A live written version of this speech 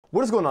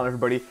What is going on,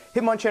 everybody?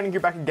 Hitmonchanting here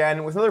back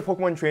again with another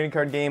Pokemon trading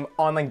card game,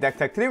 Online Deck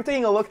Tech. Today we're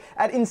taking a look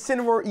at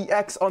Incineroar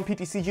EX on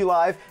PTCG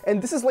Live,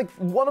 and this is like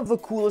one of the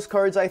coolest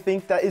cards I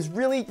think that is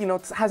really,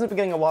 hasn't been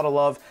getting a lot of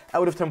love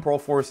out of Temporal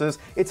Forces.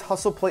 Its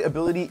hustle play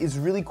ability is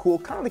really cool,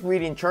 kind of like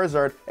Radiant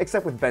Charizard,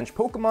 except with bench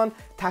Pokemon.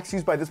 Attacks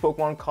used by this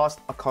Pokemon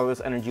cost a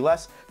colorless energy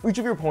less for each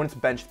of your opponent's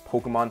benched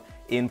Pokemon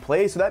in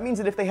play. So that means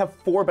that if they have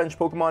 4 bench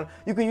Pokemon,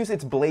 you can use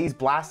its Blaze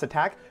Blast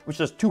attack, which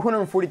does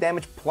 240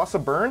 damage plus a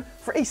burn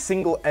for a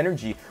single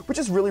energy, which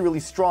is really, really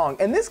strong.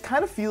 And this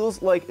kind of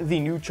feels like the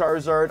new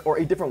Charizard, or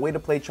a different way to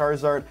play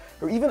Charizard,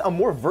 or even a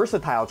more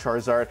versatile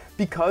Charizard,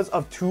 because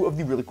of 2 of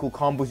the really cool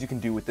combos you can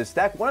do with this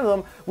deck. One of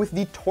them with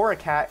the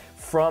Torracat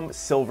from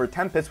Silver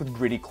Tempest with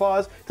Gritty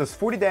Claws, does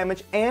 40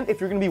 damage, and if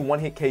you're going to be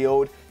one-hit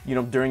KO'd,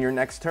 during your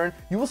next turn,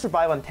 you will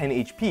survive on 10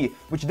 HP,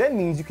 which then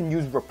means you can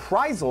use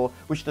Reprisal,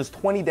 which does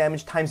 20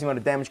 damage times the amount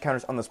of damage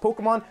counters on this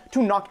Pokemon,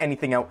 to knock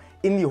anything out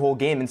in the whole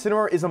game.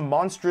 Incineroar is a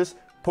monstrous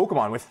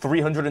Pokemon with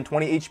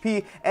 320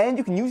 HP, and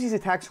you can use these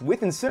attacks with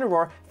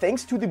Incineroar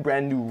thanks to the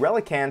brand new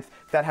Relicanth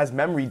that has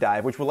Memory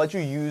Dive, which will let you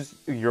use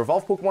your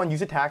evolved Pokemon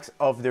use attacks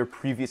of their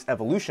previous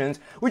evolutions,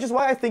 which is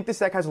why I think this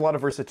deck has a lot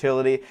of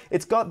versatility.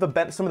 It's got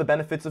some of the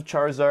benefits of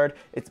Charizard.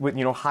 It's with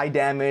high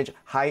damage,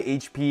 high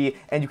HP,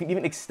 and you can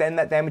even extend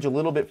that damage a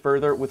little bit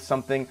further with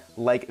something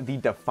like the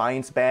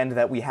Defiance Band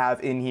that we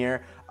have in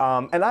here.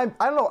 And I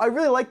don't know, I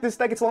really like this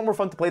deck. It's a lot more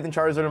fun to play than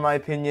Charizard in my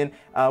opinion.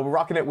 We're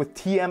rocking it with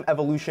TM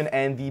Evolution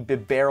and the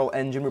Bibarel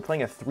engine. We're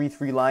playing a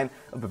 3-3 line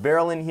of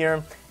Bibarel in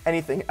here.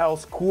 Anything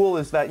else cool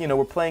is that,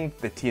 we're playing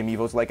the TM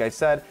Evos, like I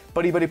said.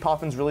 Buddy-Buddy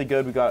Poffin's really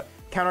good. We got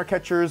counter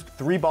catchers,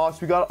 3 boss.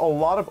 We got a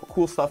lot of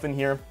cool stuff in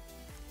here.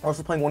 We're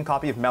also playing 1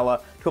 copy of Mela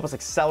to help us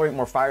accelerate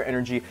more fire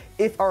energy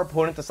if our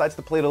opponent decides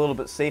to play it a little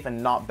bit safe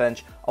and not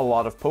bench a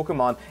lot of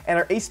Pokemon. And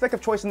our ace spec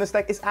of choice in this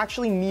deck is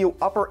actually Neo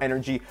Upper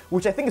Energy,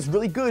 which I think is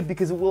really good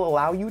because it will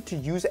allow you to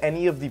use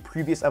any of the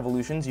previous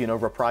evolutions,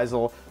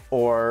 Reprisal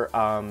or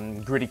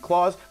Gritty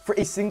Claws, for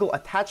a single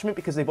attachment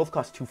because they both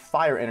cost 2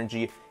 fire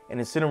energy, and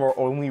Incineroar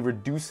only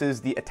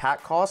reduces the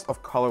attack cost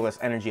of colorless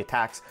energy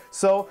attacks.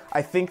 So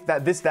I think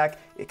that this deck,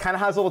 it kind of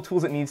has all the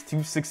tools it needs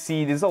to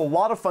succeed. It's a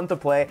lot of fun to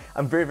play.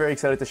 I'm very, very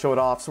excited to show it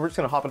off. So we're just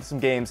going to hop into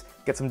some games,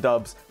 get some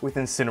dubs with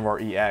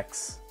Incineroar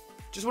EX.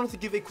 Just wanted to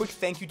give a quick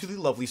thank you to the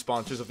lovely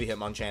sponsors of the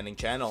Hitmonchanting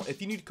channel. If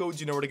you need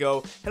codes, you know where to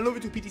go. Head over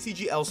to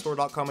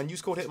ptcglstore.com and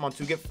use code Hitmon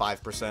to get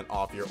 5%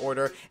 off your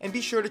order. And be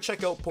sure to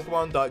check out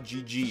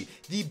Pokemon.gg,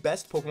 the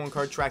best Pokemon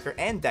card tracker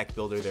and deck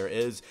builder there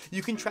is.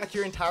 You can track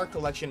your entire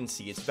collection and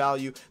see its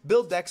value,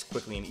 build decks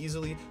quickly and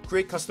easily,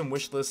 create custom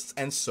wish lists,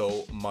 and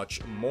so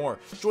much more.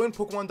 Join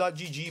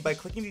Pokemon.gg by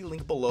clicking the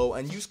link below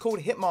and use code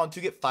Hitmon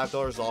to get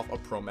 $5 off a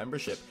pro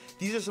membership.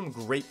 These are some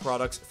great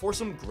products for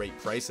some great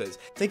prices.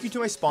 Thank you to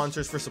my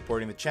sponsors for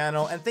supporting the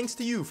channel, and thanks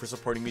to you for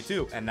supporting me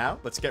too. And now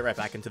let's get right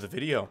back into the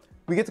video.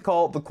 We get to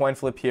call the coin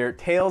flip here.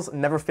 Tails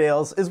never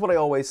fails is what I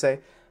always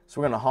say.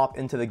 So we're gonna hop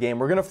into the game.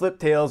 We're gonna flip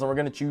tails and we're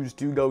gonna choose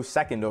to go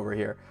second over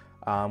here.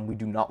 We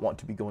do not want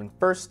to be going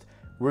first.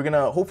 We're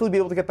gonna hopefully be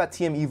able to get that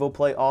TM Evo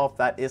play off.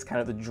 That is kind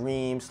of the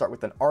dream. Start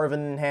with an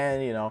Arven in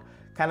hand,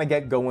 kind of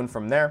get going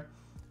from there.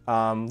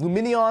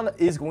 Lumineon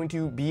is going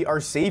to be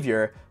our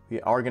savior. We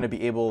are gonna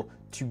be able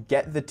to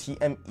get the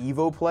TM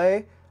Evo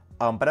play.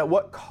 But at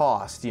what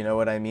cost, you know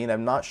what I mean?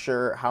 I'm not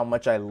sure how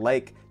much I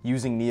like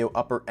using Neo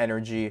Upper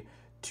Energy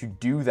to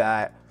do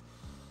that.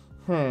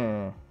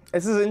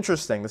 This is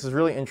interesting. This is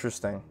really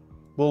interesting.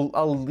 Well,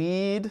 I'll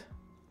lead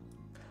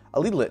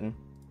Litten,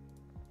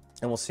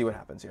 and we'll see what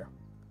happens here.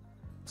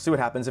 See what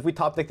happens. If we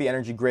top deck the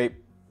energy, great.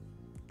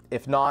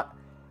 If not,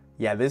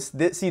 yeah, this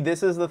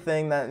is the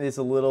thing that is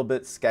a little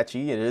bit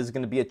sketchy. It is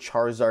going to be a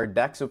Charizard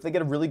deck, so if they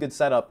get a really good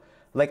setup,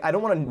 like I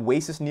don't want to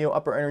waste this Neo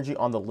Upper Energy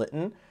on the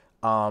Litten.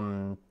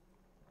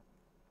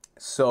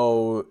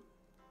 So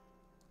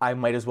I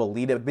might as well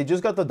lead it. They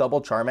just got the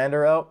double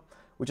Charmander out,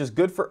 which is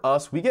good for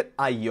us. We get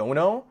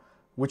Iono,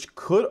 which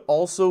could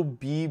also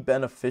be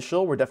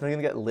beneficial. We're definitely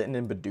going to get Litten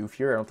and Bidoof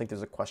here. I don't think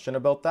there's a question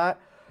about that.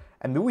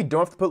 And maybe we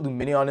don't have to put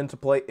Lumineon into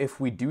play. If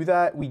we do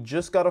that, we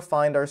just got to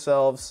find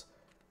ourselves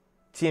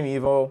TM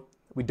Evo.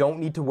 We don't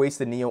need to waste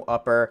the Neo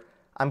Upper.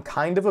 I'm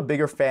kind of a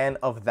bigger fan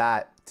of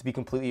that, to be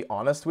completely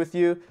honest with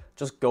you.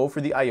 Just go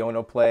for the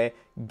Iono play,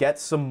 get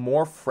some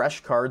more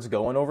fresh cards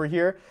going over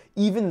here.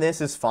 Even this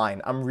is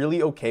fine. I'm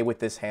really okay with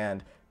this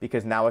hand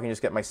because now I can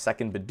just get my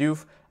second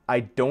Bidoof.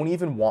 I don't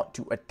even want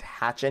to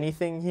attach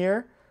anything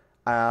here.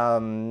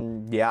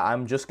 Yeah,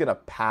 I'm just gonna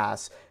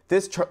pass.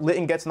 This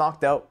Litten gets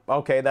knocked out.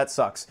 Okay, that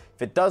sucks.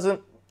 If it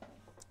doesn't,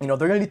 they're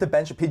gonna need to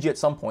bench a Pidgey at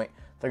some point.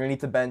 They're gonna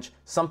need to bench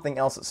something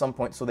else at some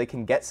point so they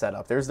can get set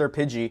up. There's their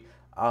Pidgey.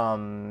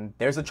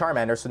 There's the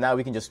Charmander, so now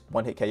we can just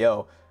one-hit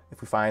KO if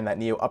we find that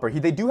Neo Upper.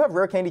 They do have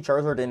Rare Candy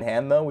Charizard in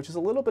hand, though, which is a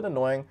little bit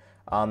annoying.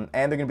 And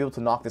they're going to be able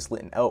to knock this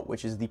Litten out,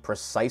 which is the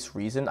precise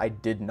reason I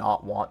did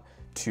not want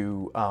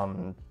to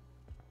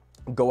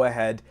go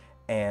ahead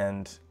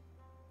and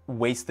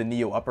waste the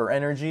Neo Upper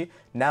Energy.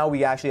 Now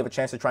we actually have a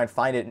chance to try and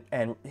find it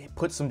and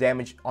put some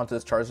damage onto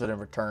this Charizard in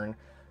return.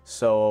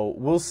 So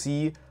we'll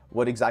see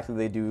what exactly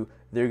they do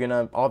they're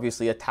gonna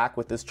obviously attack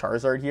with this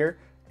Charizard here,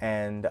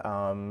 and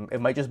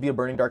it might just be a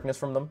Burning Darkness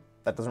from them.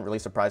 That doesn't really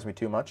surprise me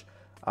too much.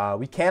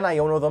 We can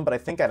Iono them, but I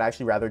think I'd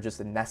actually rather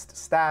just Nest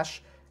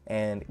Stash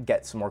and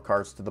get some more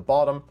cards to the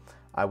bottom.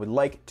 I would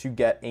like to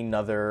get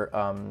another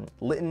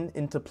Litten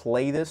into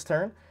play this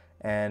turn.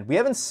 And we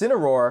have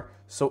Incineroar,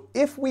 so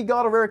if we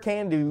got a Rare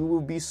Candy, we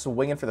would be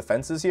swinging for the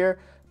fences here.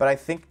 But I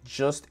think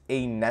just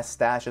a Nest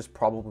Stash is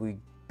probably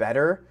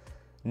better.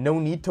 No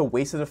need to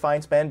waste a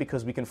Defiance Band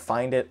because we can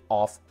find it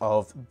off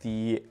of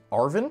the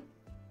Arven.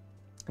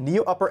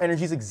 Neo Upper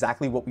Energy is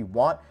exactly what we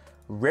want.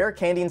 Rare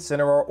Candy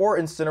Incineroar or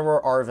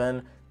Incineroar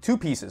Arven, 2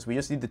 pieces. We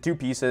just need the 2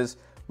 pieces.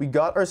 We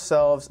got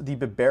ourselves the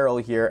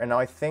Bibarel here, and now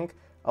I think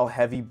I'll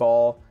Heavy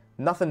Ball.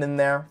 Nothing in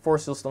there. 4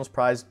 Seal Stones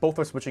prized. Both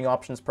are switching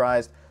options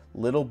prized.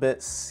 Little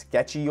bit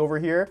sketchy over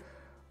here,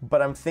 but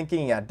I'm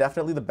thinking, yeah,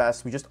 definitely the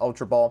best. We just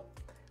Ultra Ball.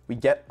 We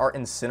get our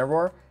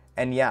Incineroar,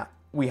 and yeah,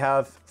 we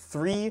have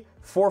 3,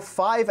 4,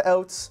 5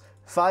 outs,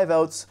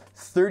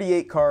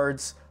 38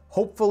 cards.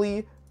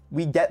 Hopefully,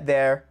 we get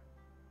there.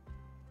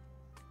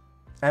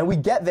 And we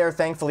get there,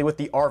 thankfully, with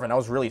the Arven. I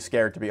was really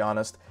scared, to be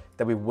honest,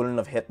 that we wouldn't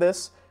have hit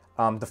this.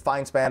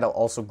 Defiance Band, I'll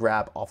also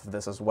grab off of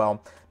this as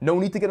well. No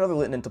need to get another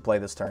Litten into play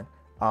this turn.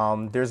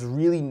 There's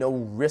really no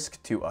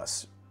risk to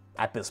us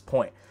at this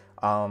point.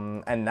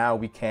 And now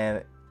we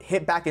can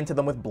hit back into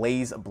them with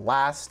Blaze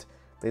Blast.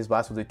 Blaze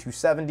Blast will do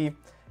 270. If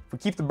we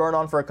keep the burn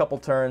on for a couple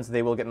turns,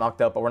 they will get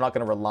knocked out, but we're not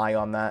going to rely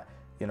on that.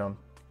 You know,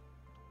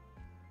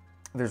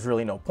 there's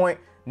really no point.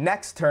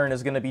 Next turn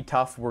is going to be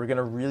tough. We're going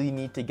to really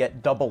need to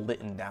get double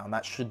Litten down.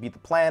 That should be the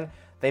plan.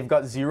 They've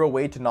got 0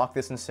 way to knock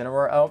this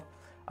Incineroar out.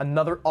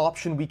 Another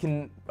option we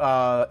can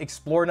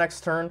explore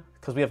next turn,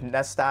 because we have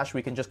Nest Stash,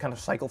 we can just kind of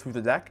cycle through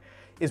the deck,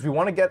 is we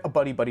want to get a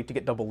Buddy-Buddy to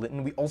get double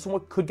Litten. We also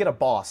could get a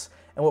Boss.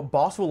 And what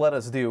Boss will let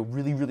us do,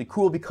 really, really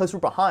cool, because we're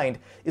behind,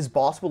 is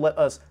Boss will let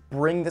us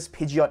bring this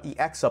Pidgeot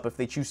EX up if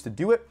they choose to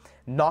do it,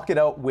 knock it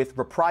out with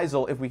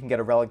Reprisal if we can get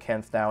a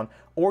Relicanth down,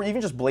 or even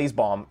just Blaze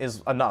Bomb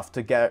is enough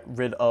to get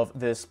rid of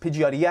this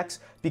Pidgeot EX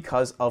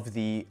because of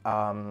the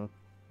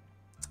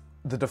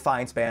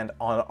Defiance Band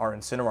on our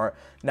Incineroar.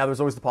 Now, there's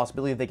always the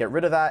possibility they get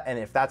rid of that, and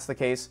if that's the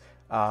case,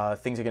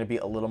 things are going to be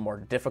a little more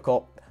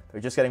difficult. They're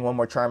just getting one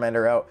more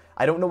Charmander out.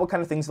 I don't know what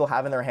kind of things they'll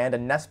have in their hand. A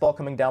Nest Ball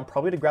coming down,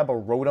 probably to grab a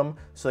Rotom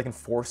so they can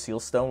force Seal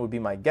Stone would be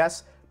my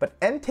guess. But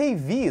Entei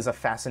V is a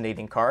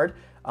fascinating card.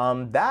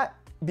 That,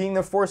 being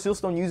their 4 Seal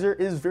Stone user,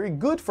 is very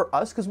good for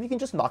us because we can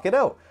just knock it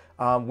out.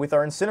 With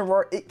our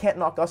Incineroar, it can't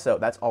knock us out.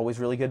 That's always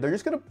really good. They're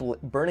just going to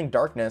Burning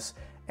Darkness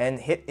and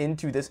hit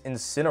into this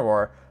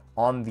Incineroar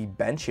on the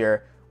bench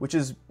here, which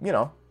is, you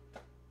know,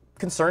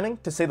 concerning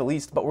to say the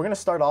least. But we're going to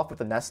start off with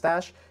the Nest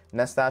Stash.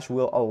 Nest Stash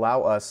will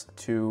allow us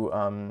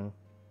to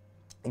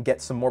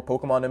get some more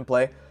Pokemon in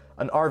play.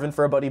 An Arven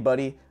for a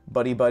Buddy-Buddy.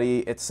 Buddy-Buddy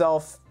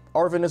itself,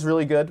 Arven is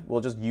really good.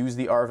 We'll just use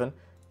the Arven.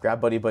 Grab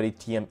Buddy-Buddy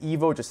TM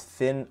Evo, just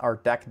thin our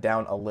deck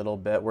down a little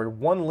bit. We're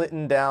 1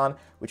 Litten down,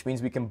 which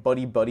means we can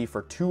Buddy-Buddy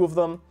for 2 of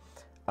them.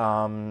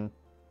 Now,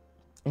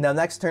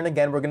 next turn,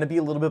 again, we're going to be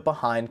a little bit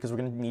behind because we're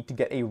going to need to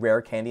get a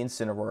Rare Candy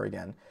Incineroar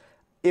again.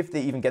 If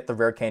they even get the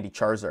Rare Candy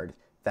Charizard,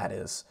 that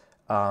is.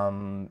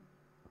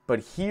 But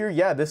here,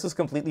 yeah, this is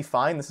completely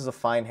fine. This is a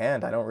fine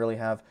hand. I don't really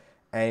have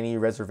any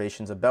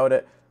reservations about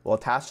it. We'll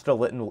attach it to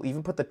Litten. We'll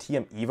even put the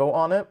TM Evo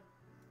on it,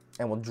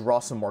 and we'll draw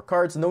some more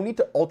cards. No need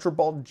to Ultra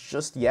Ball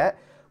just yet.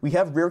 We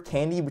have Rare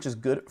Candy, which is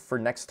good for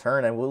next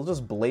turn, and we'll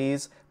just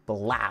Blaze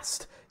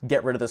Blast,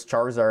 get rid of this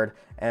Charizard,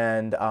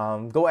 and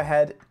go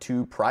ahead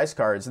to prize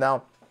cards.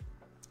 Now,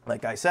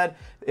 like I said,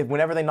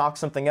 whenever they knock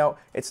something out,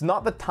 it's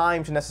not the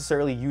time to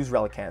necessarily use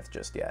Relicanth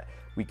just yet.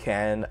 We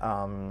can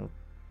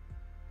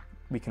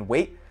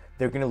wait.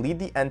 They're going to lead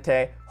the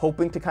Entei,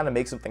 hoping to kind of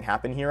make something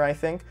happen here, I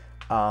think.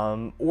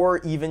 Or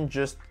even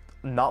just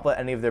not let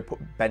any of their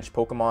bench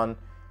Pokemon...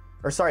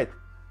 Or sorry,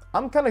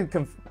 I'm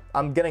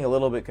getting a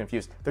little bit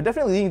confused. They're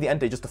definitely leading the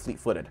Entei just to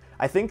fleet-footed.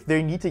 I think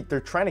they're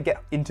trying to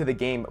get into the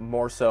game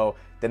more so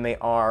than they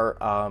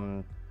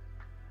are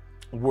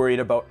worried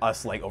about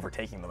us like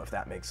overtaking them, if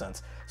that makes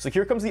sense. So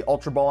here comes the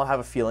Ultra Ball. I have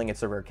a feeling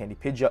it's a Rare Candy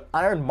Pidgeot.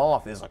 Iron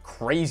Moth is a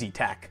crazy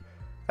tech.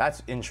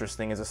 That's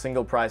interesting as a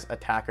single prize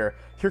attacker.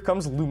 Here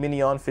comes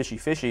Lumineon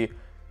Fishy,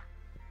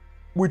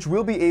 which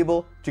will be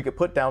able to get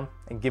put down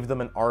and give them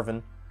an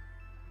Arven,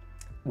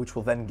 which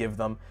will then give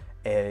them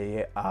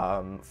a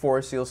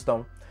Forest Seal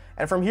Stone.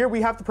 And from here,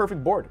 we have the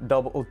perfect board.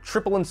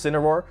 Triple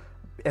Incineroar,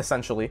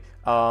 essentially.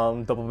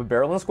 Double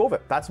Bibarel and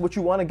Skwovet. That's what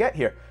you want to get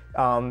here.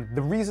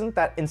 The reason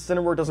that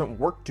Incineroar doesn't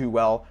work too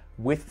well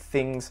with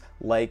things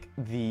like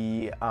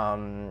the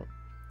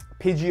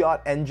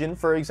Pidgeot engine,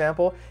 for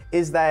example,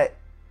 is that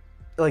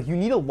like you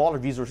need a lot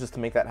of resources to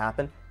make that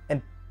happen,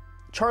 and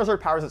Charizard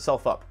powers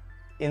itself up.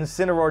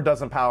 Incineroar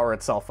doesn't power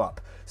itself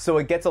up, so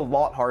it gets a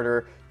lot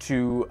harder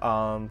to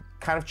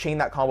kind of chain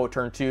that combo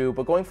turn 2.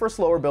 But going for a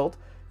slower build,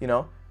 you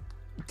know,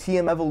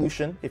 TM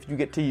Evolution if you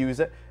get to use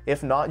it.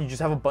 If not, you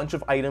just have a bunch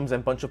of items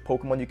and a bunch of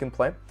Pokemon you can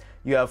play.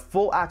 You have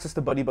full access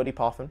to Buddy-Buddy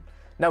Poffin.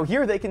 Now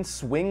here they can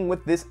swing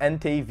with this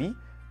Entei V.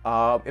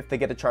 if they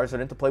get a Charizard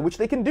into play, which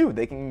they can do.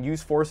 They can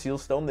use 4 Seal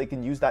Stone, they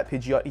can use that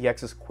Pidgeot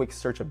EX's quick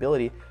search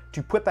ability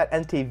to put that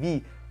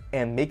NTV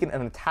and make it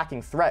an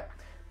attacking threat.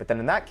 But then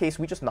in that case,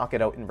 we just knock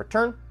it out in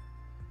return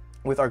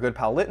with our good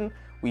pal Litten.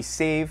 We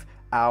save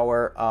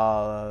our,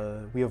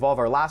 we evolve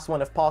our last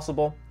one if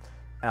possible.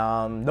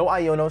 No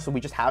Iono, so we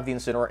just have the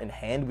Incineroar in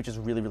hand, which is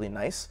really, really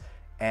nice.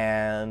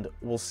 And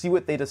we'll see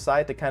what they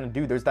decide to kind of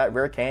do. There's that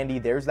Rare Candy,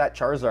 there's that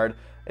Charizard.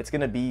 It's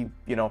going to be,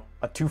 you know,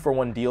 a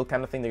 2-for-1 deal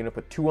kind of thing. They're going to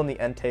put 2 on the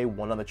Entei,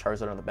 1 on the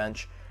Charizard on the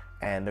bench.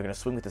 And they're going to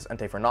swing with this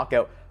Entei for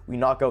knockout. We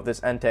knock out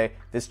this Entei.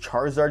 This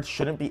Charizard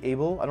shouldn't be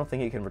able, I don't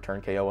think it can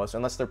return KO us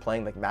unless they're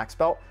playing like Max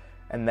Belt.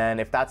 And then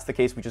if that's the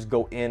case, we just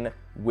go in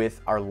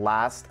with our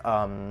last,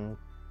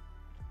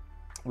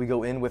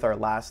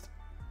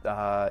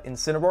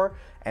 Incineroar,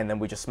 and then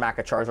we just smack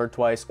a Charizard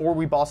twice, or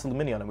we boss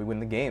Lumineon and we win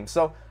the game.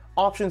 So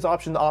options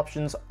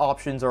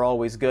are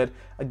always good.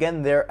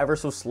 Again, they're ever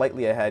so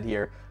slightly ahead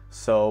here,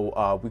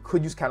 so we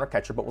could use Counter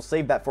Catcher, but we'll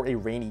save that for a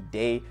rainy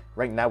day.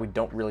 Right now, we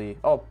don't really,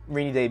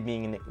 rainy day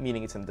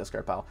meaning it's in the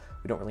discard pile.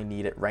 We don't really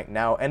need it right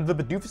now. And the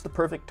Bidoof is the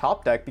perfect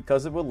top deck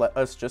because it will let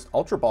us just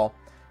Ultra Ball,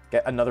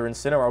 get another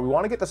Incineroar. We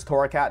want to get this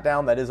Torracat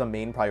down. That is a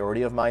main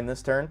priority of mine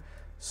this turn.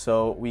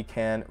 So we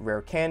can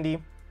Rare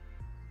Candy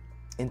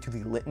into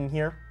the Litten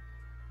here.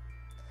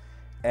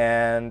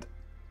 And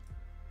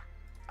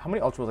how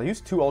many Ultra Balls? I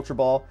used 2 Ultra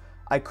Ball.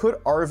 I could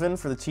Arven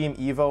for the Team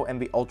Evo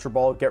and the Ultra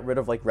Ball, get rid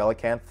of like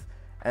Relicanth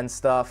and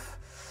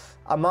stuff.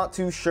 I'm not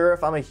too sure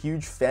if I'm a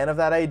huge fan of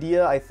that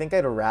idea. I think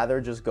I'd rather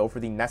just go for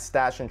the Nest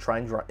Stash and try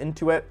and draw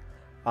into it.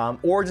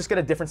 Or just get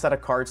a different set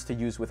of cards to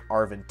use with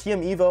Arven.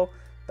 Team Evo,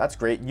 that's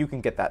great. You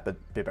can get that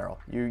Bibarel.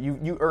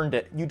 You earned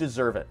it. You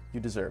deserve it. You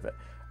deserve it.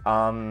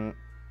 And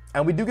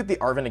we do get the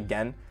Arven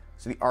again.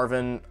 So the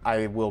Arven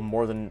I will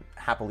more than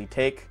happily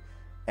take.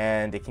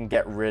 And it can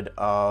get rid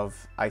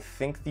of, I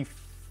think we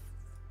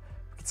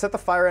can set the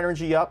Fire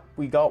Energy up.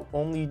 We got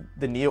only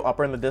the Neo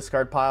upper in the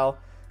discard pile.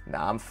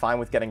 Nah, I'm fine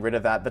with getting rid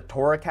of that. The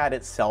Torracat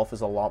itself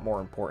is a lot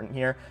more important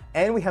here.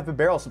 And we have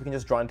Bibarel, so we can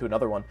just draw into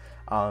another one.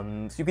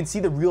 So you can see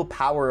the real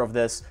power of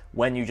this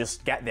when you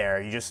just get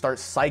there. You just start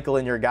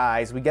cycling your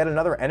guys. We get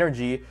another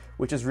energy,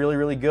 which is really,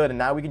 really good. And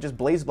now we can just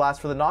Blaze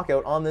Blast for the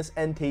knockout on this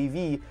Entei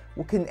V.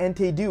 What can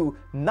Entei do?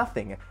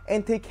 Nothing.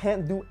 Entei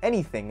can't do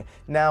anything.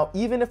 Now,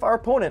 even if our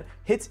opponent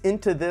hits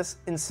into this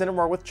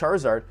Incineroar with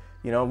Charizard,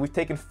 you know, we've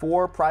taken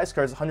 4 prize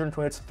cards,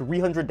 120, it's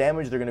 300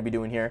 damage they're going to be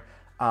doing here.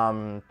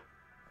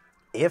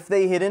 If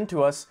they hit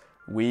into us,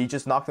 we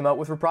just knock them out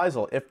with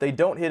Reprisal. If they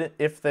don't hit it,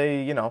 if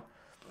they, you know,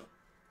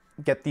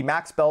 get the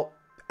Max Belt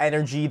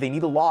energy, they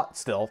need a lot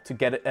still to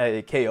get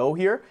a KO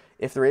here.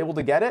 If they're able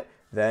to get it,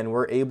 then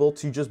we're able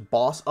to just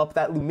boss up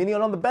that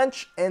Lumineon on the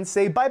bench and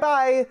say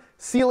bye-bye.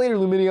 See you later,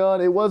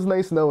 Lumineon. It was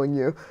nice knowing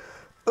you.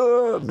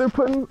 They're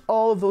putting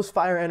all of those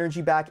fire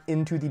energy back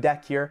into the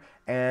deck here,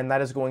 and that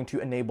is going to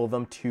enable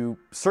them to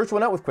search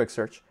one out with Quick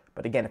Search.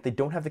 But again, if they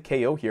don't have the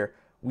KO here,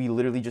 we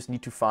literally just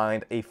need to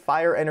find a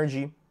fire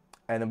energy,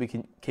 and then we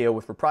can KO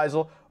with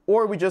Reprisal,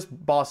 or we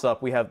just boss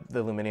up. We have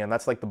the Lumineon.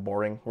 That's like the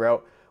boring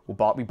route. We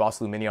boss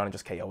Lumineon and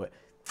just KO it.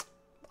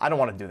 I don't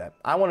want to do that.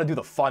 I want to do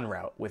the fun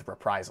route with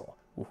Reprisal.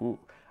 Woohoo.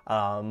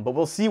 But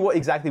we'll see what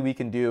exactly we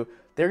can do.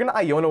 They're going to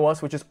Iono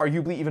us, which is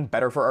arguably even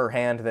better for our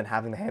hand than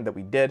having the hand that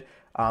we did.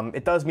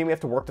 It does mean we have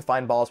to work to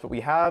find balls, but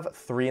we have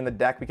 3 in the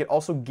deck. We can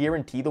also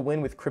guarantee the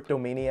win with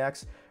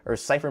Cryptomaniac's or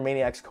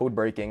Ciphermaniac's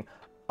Codebreaking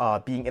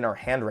being in our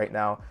hand right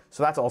now.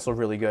 So that's also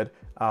really good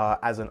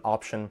as an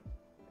option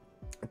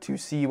to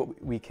see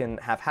what we can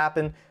have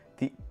happen.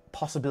 The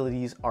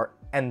possibilities are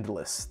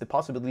endless. The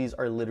possibilities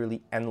are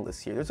literally endless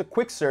here. There's a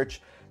Quick Search,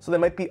 so they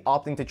might be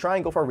opting to try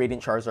and go for a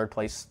Radiant Charizard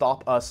play,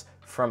 stop us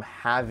from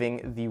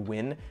having the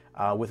win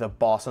with a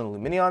boss on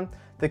Lumineon.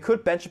 They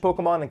could bench a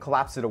Pokemon and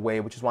collapse it away,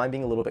 which is why I'm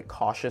being a little bit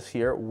cautious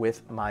here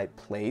with my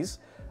plays.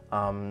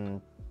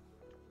 And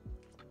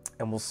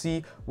we'll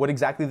see what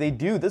exactly they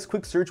do. This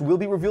Quick Search will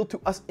be revealed to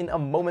us in a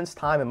moment's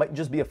time. It might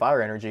just be a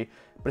Fire Energy,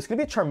 but it's going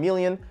to be a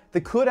Charmeleon.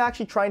 They could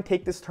actually try and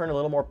take this turn a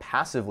little more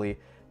passively.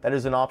 That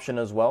is an option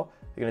as well.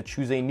 They're going to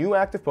choose a new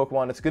active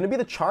Pokemon. It's going to be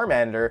the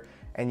Charmander.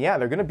 And yeah,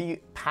 they're going to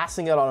be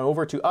passing it on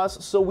over to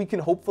us, so we can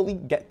hopefully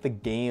get the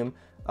game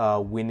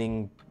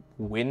winning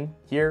win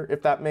here,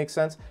 if that makes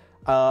sense.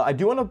 I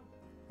do want to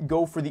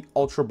go for the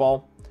Ultra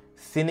Ball.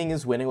 Thinning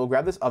is winning. We'll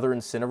grab this other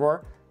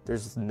Incineroar.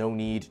 There's no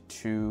need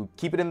to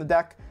keep it in the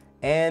deck.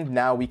 And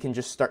now we can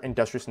just start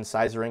Industrious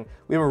Incisering.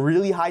 We have a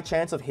really high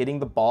chance of hitting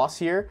the boss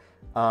here.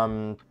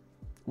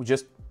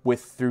 Just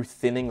through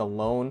thinning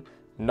alone.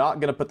 Not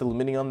going to put the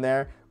Lumineon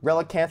there.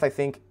 Relicanth, I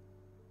think,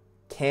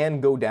 can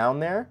go down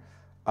there.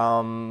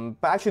 But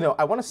actually, no,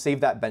 I want to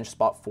save that bench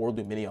spot for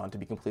Lumineon, to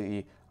be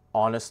completely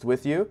honest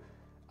with you.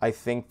 I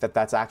think that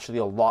that's actually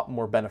a lot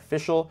more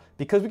beneficial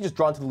because we can just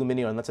draw into the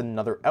Lumineon, and that's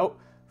another out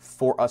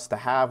for us to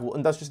have. We'll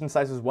Industrious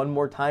Incisors one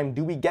more time.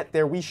 Do we get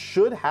there? We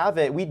should have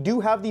it. We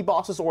do have the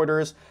boss's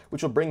orders,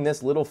 which will bring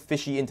this little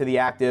fishy into the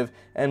active,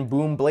 and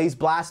boom, Blaze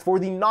Blast for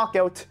the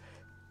knockout,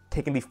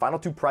 taking the final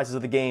 2 prizes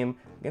of the game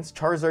against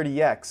Charizard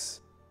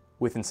EX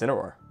with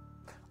Incineroar.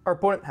 Our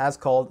opponent has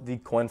called the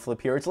coin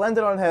flip here. It's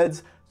landed on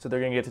heads, so they're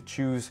going to get to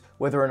choose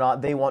whether or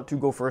not they want to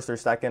go first or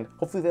second.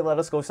 Hopefully they let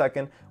us go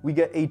second. We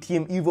get a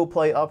TM Evo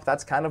play up.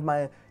 That's kind of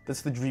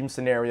that's the dream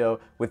scenario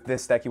with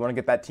this deck. You want to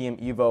get that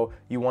TM Evo.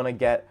 You want to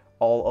get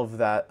all of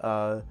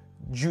that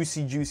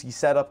juicy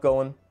setup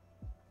going.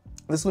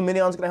 This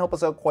Lumineon is going to help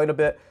us out quite a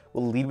bit.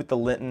 We'll lead with the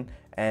Litten,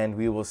 and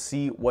we will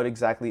see what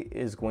exactly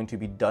is going to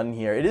be done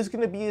here. It is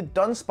going to be a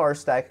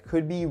Dunsparce deck.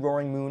 Could be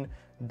Roaring Moon,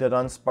 the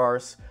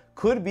Dunsparce.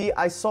 Could be,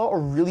 I saw a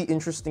really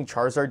interesting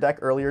Charizard deck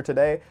earlier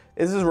today.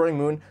 This is Roaring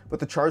Moon, but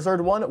the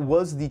Charizard one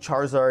was the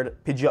Charizard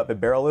Pidgeot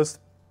Bibarel,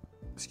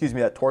 excuse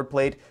me, that Tord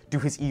played to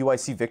his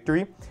EUIC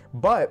victory.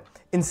 But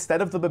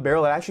instead of the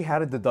Bibarel, it actually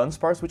had the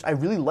Dunsparce, which I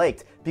really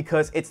liked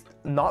because it's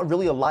not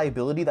really a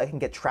liability that can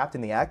get trapped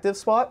in the active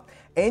spot,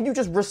 and you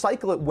just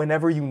recycle it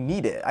whenever you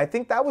need it. I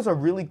think that was a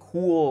really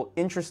cool,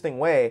 interesting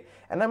way,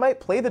 and I might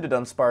play the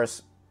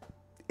Dunsparce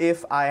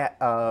if I,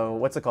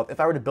 if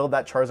I were to build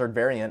that Charizard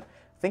variant.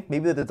 I think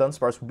maybe the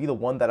Dunsparce would be the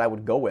one that I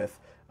would go with,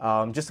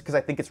 just because I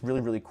think it's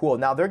really, really cool.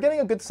 Now, they're getting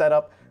a good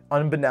setup,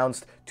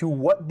 unbeknownst to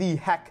what the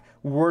heck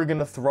we're going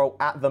to throw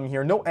at them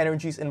here. No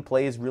energies in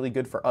play is really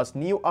good for us.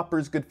 Neo Upper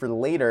is good for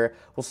later.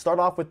 We'll start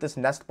off with this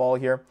Nest Ball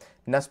here.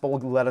 Nest Ball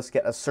will let us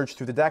get a search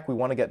through the deck. We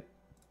want to get,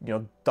 you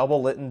know,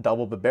 double Litten,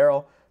 double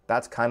Bibarel.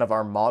 That's kind of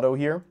our motto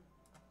here.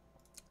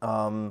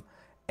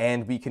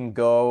 And we can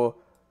go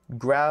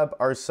grab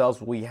ourselves.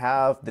 We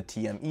have the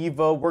TM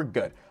Evo. We're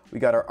good. We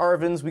got our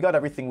Arvens. We got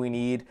everything we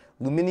need.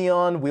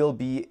 Lumineon will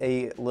be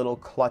a little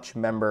clutch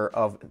member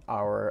of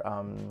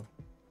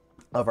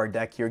our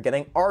deck here.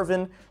 Getting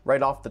Arven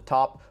right off the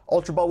top.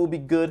 Ultra Ball will be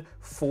good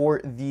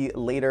for the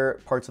later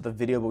parts of the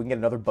video, but we can get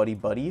another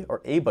Buddy-Buddy,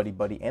 or a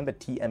Buddy-Buddy, and the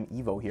TM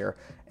Evo here.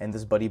 And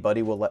this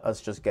Buddy-Buddy will let us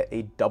just get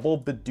a double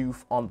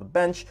Bidoof on the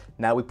bench.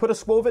 Now we put a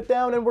Skwovet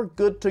down and we're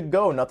good to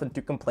go. Nothing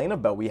to complain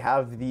about. We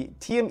have the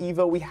TM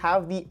Evo, we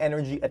have the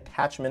energy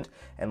attachment,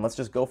 and let's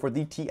just go for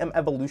the TM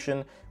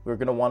evolution. We're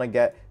going to want to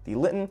get the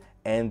Litten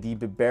and the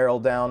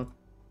Bibarel down,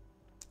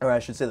 or I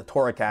should say the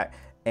Torracat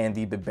and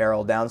the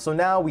Bibarel down. So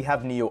now we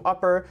have Neo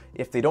Upper.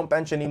 If they don't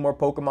bench any more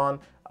Pokemon,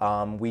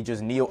 we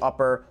just Neo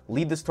Upper,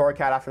 lead this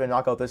Torracat after they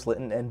knock out this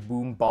Litten, and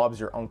boom, Bob's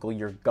your uncle,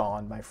 you're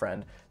gone, my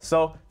friend.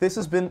 So this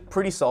has been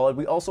pretty solid.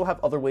 We also have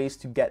other ways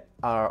to get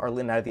our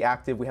Litten out of the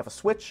active. We have a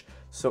switch,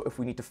 so if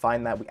we need to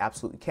find that, we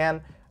absolutely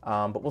can.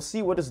 But we'll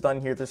see what is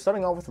done here. They're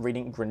starting off with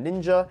Radiant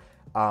Greninja.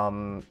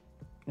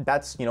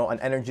 That's, you know, an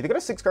energy. They got a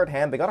 6-card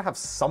hand. They got to have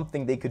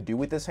something they could do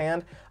with this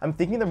hand. I'm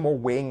thinking they're more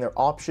weighing their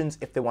options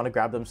if they want to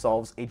grab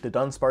themselves a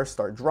Dunsparce,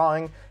 start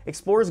drawing.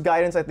 Explorer's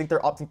Guidance, I think they're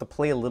opting to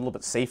play a little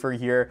bit safer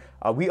here.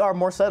 We are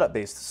more setup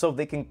based, so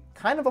they can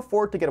kind of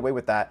afford to get away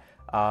with that.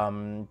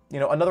 You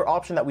know, another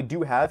option that we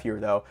do have here,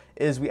 though,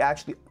 is we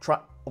actually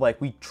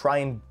try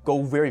and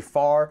go very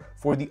far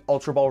for the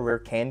Ultra Ball Rare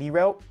Candy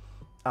route,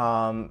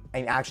 and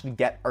actually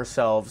get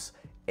ourselves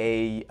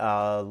a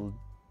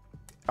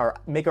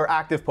make our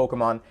active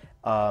Pokemon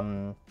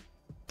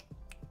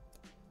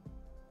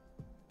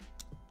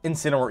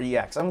Incineroar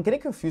EX. I'm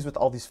getting confused with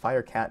all these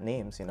Fire Cat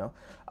names, you know.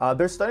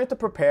 They're starting to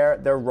prepare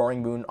their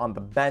Roaring Moon on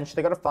the bench.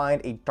 They got to find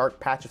a Dark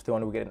Patch if they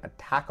want to get an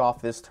attack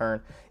off this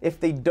turn. If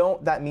they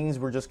don't, that means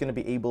we're just going to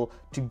be able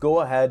to go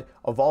ahead,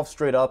 evolve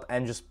straight up,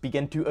 and just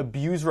begin to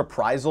abuse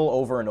Reprisal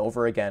over and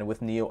over again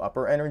with Neo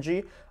Upper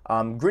energy.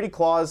 Gritty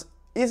Claws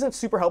isn't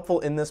super helpful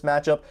in this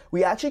matchup.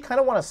 We actually kind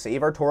of want to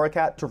save our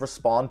Torracat to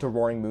respond to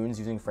Roaring Moons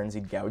using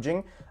Frenzied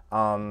Gouging.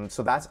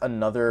 So that's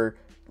another,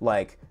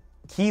 like,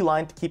 key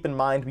line to keep in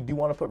mind. We do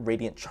want to put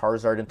Radiant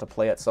Charizard into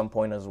play at some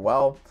point as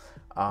well.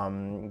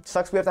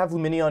 Sucks we have to have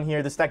Lumineon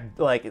here. This deck,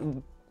 like,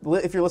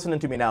 if you're listening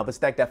to me now, this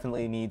deck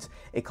definitely needs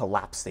a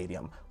Collapse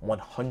Stadium.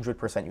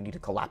 100% you need a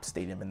Collapse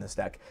Stadium in this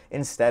deck,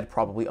 instead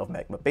probably of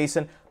Magma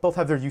Basin. Both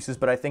have their uses,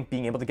 but I think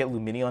being able to get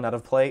Lumineon out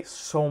of play,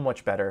 so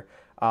much better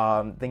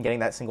than getting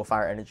that single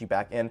fire energy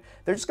back in.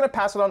 They're just going to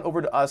pass it on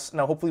over to us.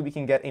 Now, hopefully we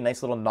can get a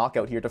nice little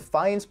knockout here.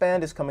 Defiance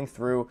Band is coming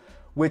through,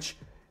 which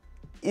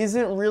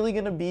isn't really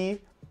going to be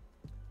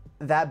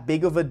that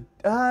big of a...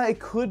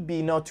 it could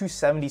be, no,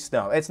 270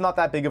 snow. It's not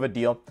that big of a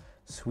deal,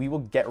 so we will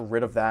get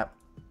rid of that.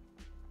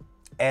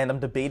 And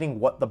I'm debating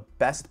what the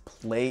best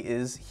play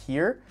is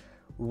here.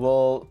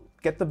 We'll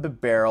get the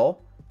Bibarel,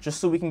 just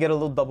so we can get a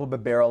little double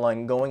Bibarel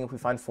line going. If we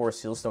find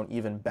Forest Sealstone,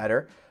 even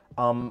better.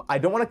 I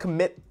don't want to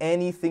commit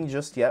anything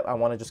just yet. I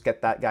want to just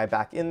get that guy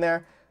back in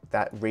there,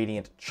 that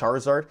Radiant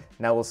Charizard.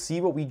 Now we'll see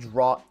what we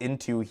draw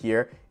into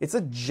here. It's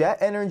a Jet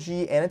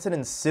Energy and it's an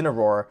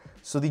Incineroar.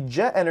 So the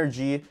Jet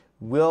Energy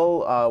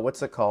will,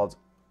 what's it called?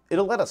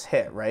 It'll let us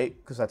hit, right?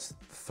 Because that's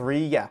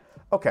 3, yeah.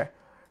 Okay,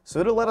 so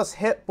it'll let us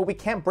hit, but we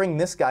can't bring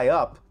this guy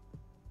up.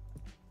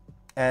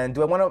 And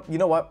do I want to, you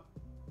know what?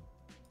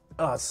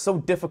 It's so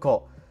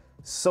difficult.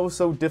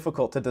 So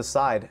difficult to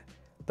decide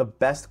the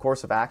best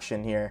course of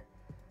action here.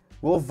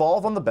 We'll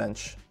evolve on the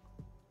bench.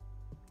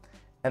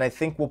 And I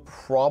think we'll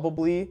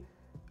probably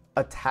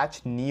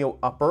attach Neo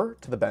Upper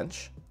to the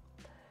bench.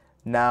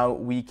 Now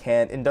we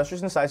can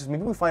Industrious Incisors.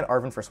 Maybe we find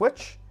Arven for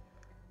switch.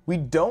 We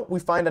don't. We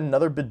find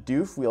another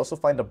Bidoof. We also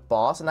find a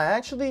boss. And I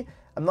actually,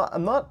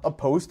 I'm not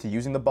opposed to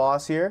using the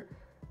boss here.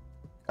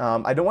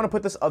 I don't want to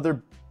put this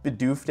other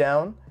Bidoof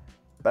down,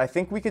 but I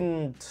think we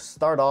can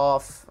start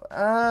off.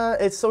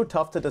 It's so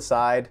tough to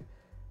decide.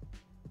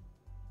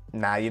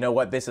 Nah, you know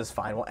what? This is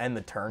fine. We'll end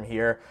the turn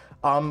here.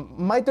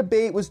 My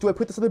debate was, do I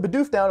put this other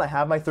Bidoof down? I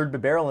have my third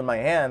Bibarel in my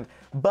hand,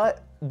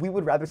 but we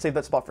would rather save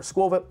that spot for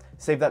Skwovet,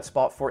 save that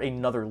spot for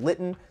another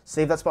Litten,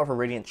 save that spot for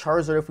Radiant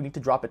Charizard if we need to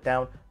drop it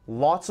down.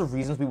 Lots of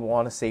reasons we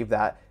want to save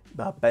that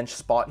bench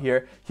spot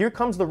here. Here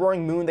comes the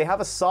Roaring Moon. They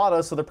have a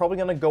Sada, so they're probably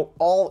going to go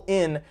all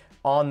in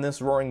on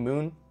this Roaring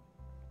Moon,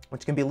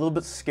 which can be a little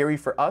bit scary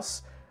for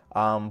us.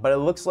 But it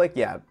looks like,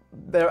 yeah,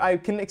 I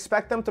can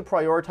expect them to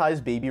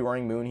prioritize Baby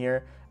Roaring Moon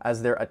here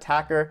as their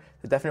attacker.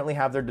 They definitely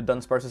have their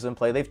Dunsparces in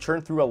play. They've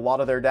churned through a lot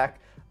of their deck.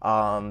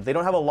 They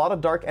don't have a lot of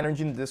dark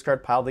energy in the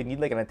discard pile. They need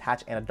like an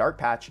attach and a dark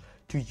patch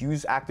to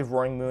use active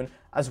Roaring Moon,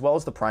 as well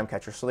as the Prime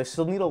Catcher. So they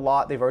still need a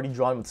lot. They've already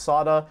drawn with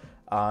Sada.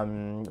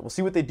 We'll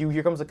see what they do.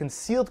 Here comes the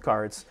concealed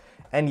cards.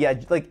 And yeah,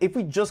 like if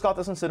we just got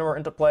this Incineroar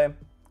into play,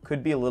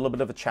 could be a little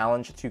bit of a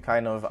challenge to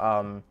kind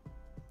of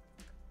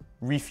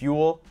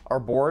refuel our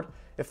board,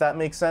 if that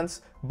makes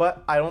sense.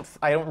 But I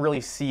don't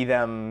really see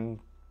them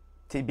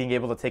being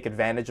able to take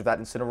advantage of that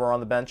Incineroar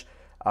on the bench.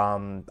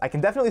 I can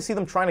definitely see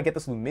them trying to get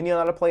this Lumineon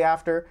out of play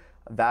after.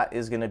 That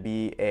is going to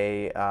be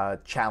a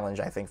challenge,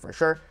 I think, for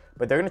sure.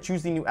 But they're going to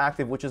choose the new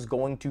active, which is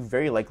going to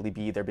very likely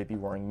be their Baby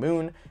Roaring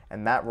Moon.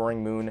 And that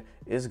Roaring Moon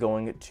is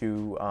going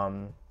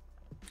to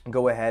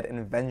go ahead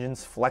and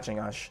Vengeance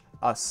Fletching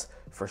us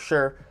for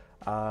sure.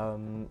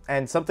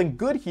 And something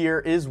good here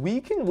is we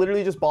can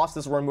literally just boss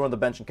this Roaring Moon on the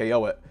bench and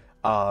KO it,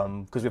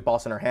 because we have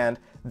boss in our hand.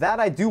 That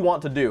I do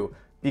want to do,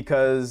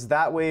 because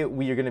that way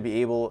we are going to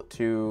be able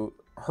to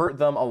hurt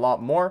them a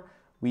lot more.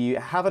 We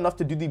have enough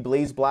to do the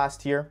Blaze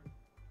Blast here.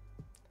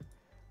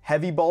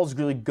 Heavy Ball is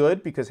really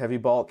good because Heavy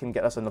Ball can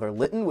get us another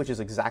Litten, which is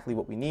exactly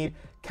what we need.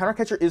 Counter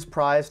Catcher is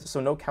prized, so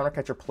no Counter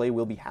Catcher play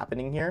will be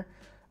happening here.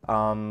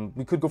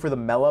 We could go for the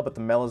Mela, but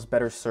the Mela is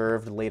better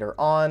served later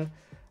on.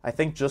 I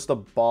think just a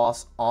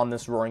boss on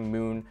this Roaring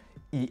Moon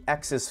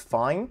EX is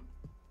fine.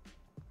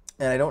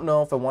 And I don't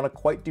know if I want to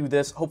quite do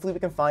this. Hopefully we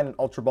can find an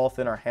Ultra Ball,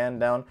 thin our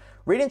hand down.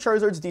 Radiant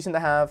Charizard's decent to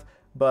have,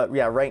 but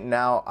yeah, right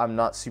now I'm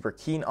not super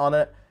keen on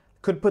it.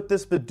 Could put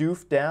this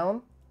Bidoof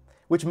down,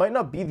 which might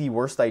not be the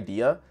worst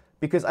idea,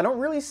 because I don't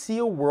really see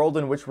a world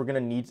in which we're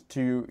going to need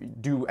to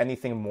do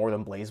anything more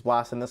than Blaze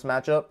Blast in this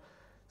matchup.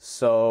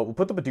 So we'll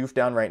put the Bidoof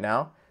down right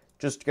now,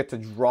 just to get to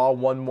draw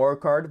one more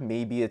card.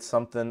 Maybe it's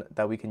something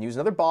that we can use.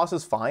 Another boss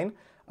is fine.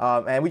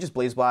 And we just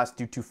Blaze Blast,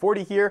 do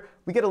 240 here.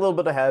 We get a little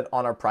bit ahead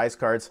on our prize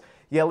cards.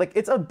 Yeah, like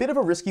it's a bit of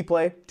a risky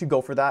play to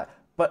go for that,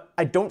 but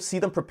I don't see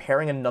them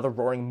preparing another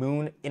Roaring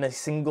Moon in a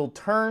single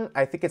turn.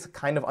 I think it's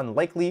kind of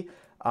unlikely.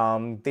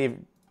 They've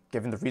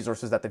given the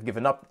resources that they've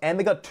given up, and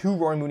they got 2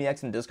 Roaring Moon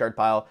EX in the discard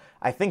pile.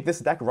 I think this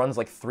deck runs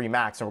like 3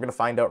 max, and we're going to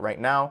find out right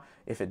now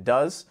if it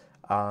does.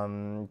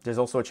 There's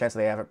also a chance that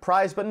they have it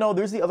prized, but no,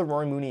 there's the other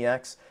Roaring Moon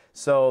EX,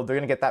 so they're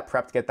going to get that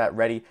prepped, get that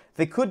ready.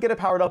 They could get it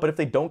powered up, but if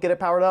they don't get it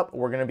powered up,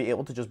 we're going to be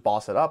able to just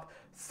boss it up.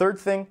 Third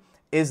thing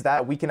is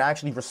that we can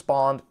actually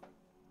respond,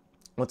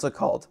 what's it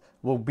called?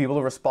 We'll be able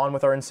to respond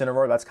with our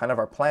Incineroar. That's kind of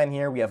our plan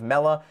here. We have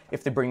Mela,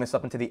 if they bring this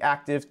up into the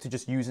active, to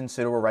just use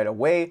Incineroar right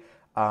away.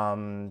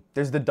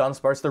 There's the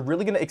Dunsparce. They're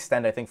really going to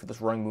extend, I think, for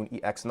this Roaring Moon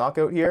EX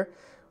knockout here,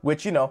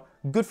 which, you know,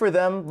 good for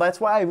them. That's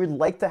why I would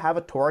like to have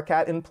a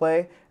Torracat in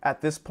play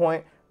at this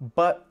point,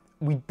 but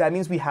that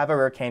means we have our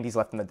Rare Candies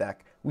left in the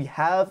deck. We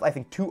have, I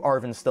think, 2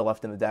 Arvens still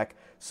left in the deck,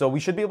 so we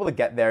should be able to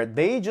get there.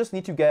 They just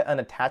need to get an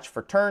attach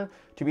for turn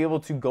to be able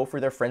to go for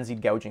their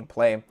Frenzied Gouging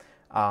play.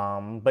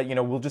 But, you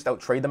know, we'll just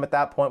out-trade them at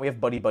that point. We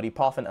have Buddy-Buddy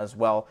Poffin as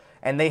well,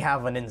 and they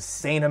have an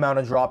insane amount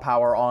of draw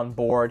power on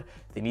board.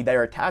 They need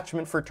their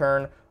attachment for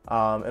turn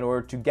in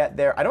order to get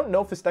there. I don't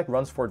know if this deck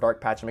runs for Dark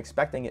Patch. I'm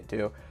expecting it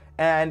to.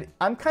 And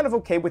I'm kind of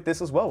okay with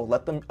this as well. We'll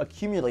let them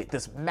accumulate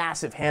this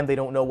massive hand they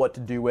don't know what to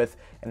do with.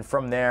 And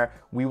from there,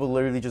 we will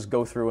literally just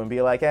go through and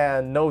be like,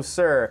 no,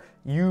 sir,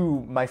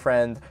 you, my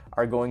friend,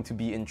 are going to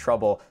be in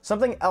trouble.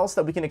 Something else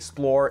that we can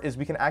explore is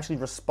we can actually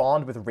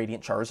respond with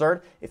Radiant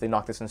Charizard. If they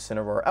knock this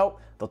Incineroar out,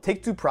 they'll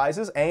take 2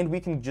 prizes, and we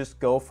can just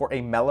go for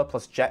a Mela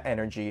plus Jet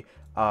Energy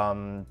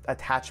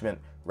attachment,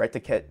 right,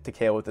 to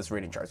KO with this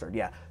Radiant Charizard.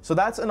 Yeah, so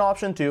that's an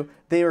option too.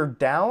 They are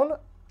down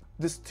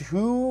just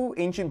 2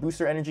 Ancient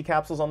Booster Energy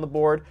Capsules on the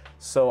board,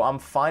 so I'm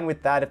fine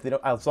with that if they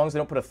don't, as long as they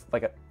don't put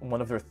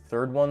one of their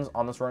third ones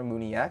on this Roaring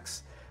Moon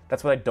EX.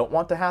 That's what I don't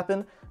want to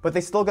happen, but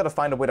they still got to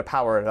find a way to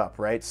power it up,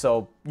 right?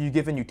 So you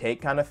give and you take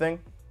kind of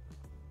thing.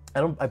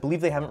 I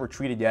believe they haven't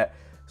retreated yet,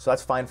 so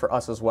that's fine for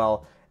us as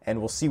well, and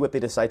we'll see what they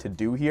decide to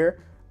do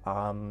here.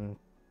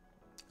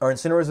 Our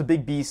Incineroar is a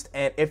big beast,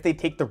 and if they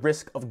take the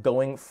risk of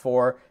going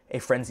for a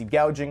Frenzied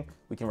Gouging,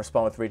 we can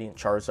respond with Radiant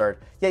Charizard.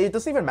 Yeah, it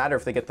doesn't even matter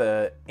if they get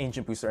the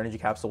Ancient Booster Energy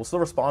Capsule. We'll still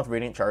respond with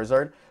Radiant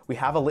Charizard. We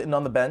have a Litten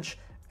on the bench,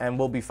 and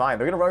we'll be fine.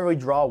 They're going to really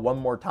draw one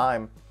more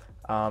time,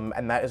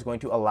 and that is going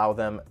to allow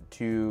them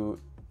to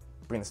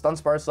bring the stun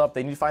sparse up.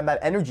 They need to find that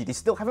energy. They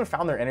still haven't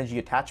found their energy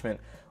attachment.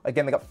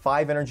 Again, they got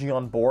 5 energy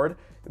on board.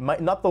 It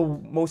might not the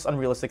most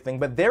unrealistic thing,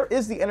 but there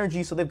is the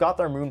energy, so they've got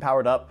their moon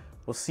powered up.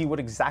 We'll see what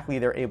exactly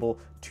they're able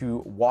to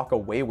walk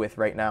away with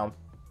right now.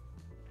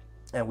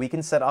 And we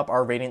can set up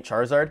our Radiant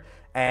Charizard.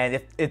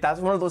 And if that's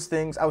one of those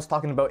things I was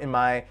talking about in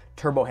my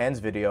Turbo Hands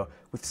video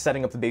with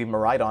setting up the baby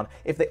Miraidon,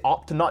 if they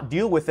opt to not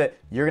deal with it,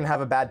 you're going to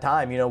have a bad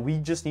time. You know, we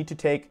just need to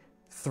take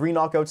 3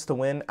 knockouts to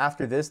win.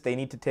 After this, they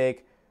need to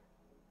take...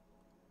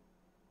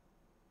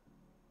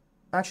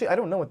 Actually, I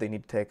don't know what they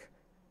need to take.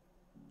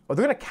 Oh,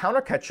 they're going to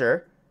counter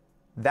Catcher.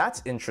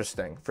 That's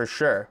interesting, for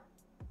sure.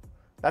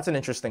 That's an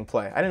interesting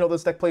play. I didn't know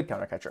this deck played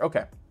counter Catcher.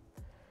 Okay.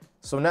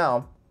 So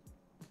now,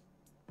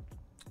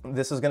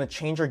 this is going to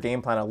change our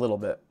game plan a little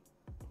bit.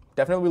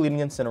 Definitely leading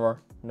Incineroar.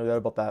 No doubt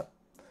about that.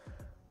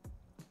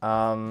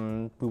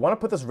 We want to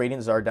put this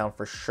Radiant Zard down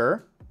for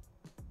sure.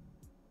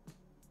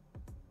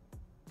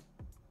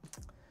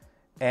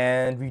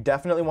 And we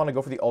definitely want to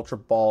go for the Ultra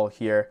Ball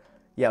here.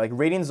 Yeah, like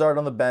Radiant Zard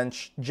on the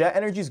bench. Jet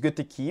Energy is good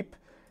to keep.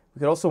 We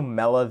could also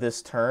Mela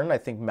this turn. I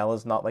think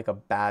Mela's not like a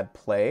bad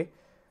play.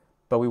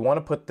 But we want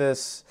to put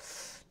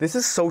this... This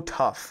is so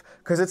tough.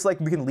 Because it's like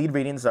we can lead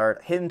Radiant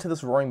Zard, hit into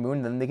this Roaring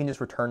Moon, then they can just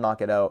return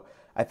knock it out.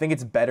 I think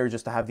it's better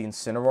just to have the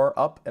Incineroar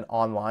up and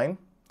online.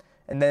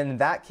 And then in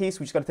that case,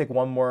 we just got to take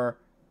one more...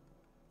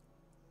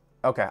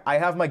 Okay, I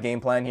have my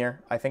game plan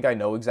here. I think I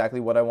know exactly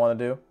what I want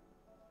to do.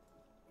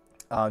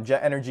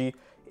 Jet Energy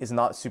is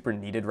not super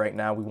needed right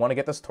now. We want to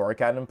get this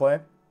Torracat in play.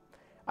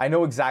 I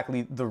know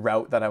exactly the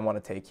route that I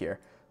want to take here.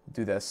 We'll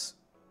do this.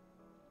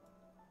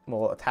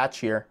 We'll attach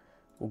here.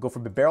 We'll go for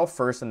Bibarel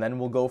first, and then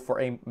we'll go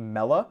for a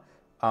Mela.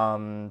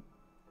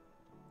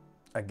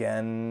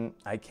 Again,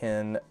 I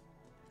can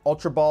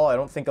Ultra Ball. I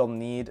don't think I'll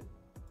need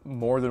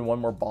more than one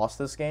more boss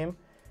this game.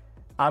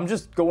 I'm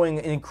just going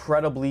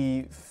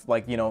incredibly,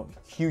 like, you know,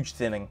 huge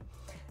thinning.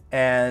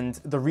 And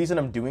the reason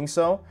I'm doing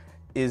so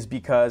is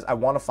because I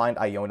want to find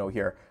Iono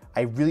here.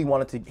 I really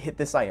wanted to hit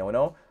this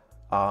Iono.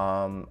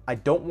 I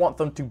don't want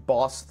them to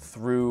boss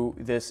through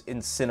this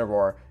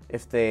Incineroar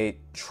if they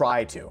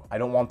try to. I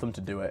don't want them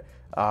to do it.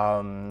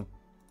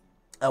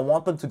 I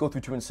want them to go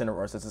through 2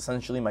 Incineroars. That's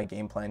essentially my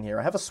game plan here.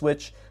 I have a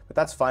switch, but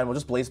that's fine. We'll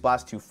just Blaze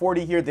Blast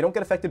 240 here. They don't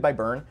get affected by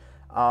burn.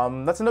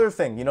 That's another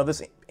thing. You know,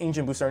 this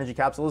Ancient Booster Energy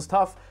Capsule is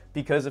tough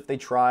because if they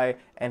try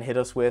and hit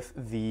us with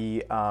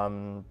the...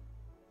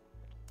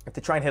 if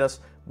they try and hit us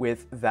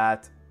with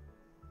that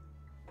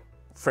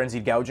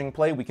Frenzied Gouging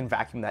play, we can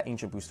vacuum that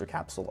Ancient Booster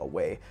Capsule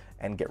away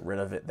and get rid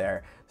of it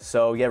there.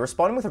 So yeah,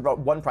 responding with about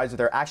 1 prize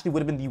there actually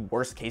would have been the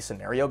worst case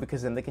scenario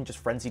because then they can just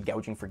Frenzied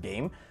Gouging for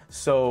game.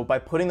 So by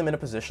putting them in a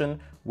position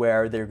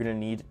where they're going to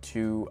need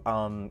to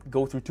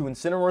go through 2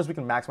 Incineroars, we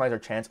can maximize our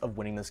chance of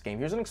winning this game.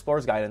 Here's an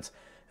Explorer's Guidance.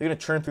 They're going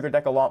to churn through their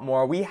deck a lot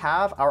more. We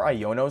have our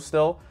Iono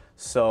still,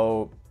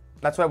 so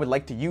that's what I would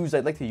like to use.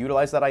 I'd like to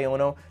utilize that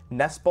Iono.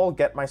 Nest Ball,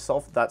 get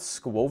myself that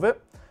Skwovet.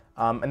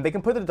 And they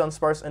can put the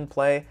Dunsparce in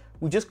play.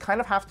 We just kind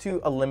of have to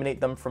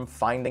eliminate them from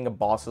finding a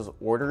boss's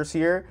orders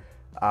here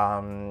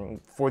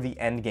for the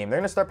end game. They're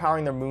going to start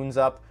powering their moons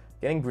up,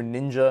 getting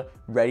Greninja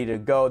ready to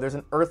go. There's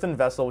an Earthen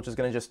Vessel, which is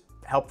going to just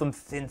help them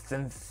thin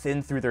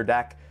through their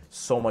deck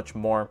so much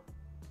more.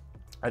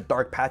 A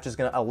Dark Patch is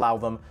going to allow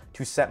them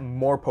to set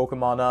more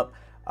Pokemon up.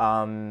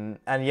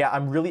 And yeah,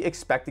 I'm really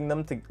expecting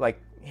them to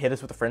like hit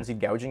us with a Frenzied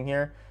Gouging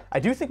here.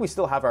 I do think we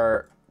still have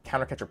our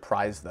Counter Catcher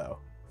prize, though,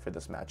 for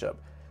this matchup.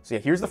 So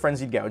yeah, here's the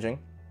Frenzied Gouging.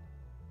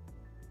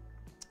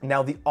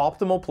 Now, the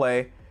optimal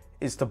play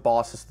is to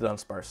boss this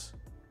Dunsparce.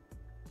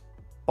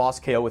 Boss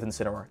KO with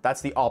Incineroar.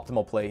 That's the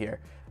optimal play here.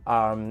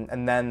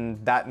 And then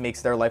that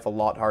makes their life a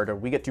lot harder.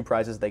 We get 2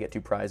 prizes, they get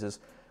 2 prizes.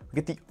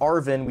 We get the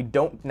Arven. We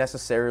don't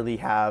necessarily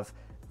have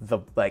the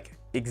like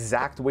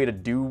exact way to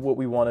do what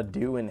we want to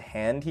do in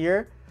hand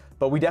here,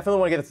 but we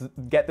definitely want to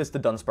get this to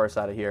Dunsparce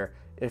out of here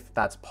if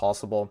that's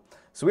possible.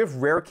 So we have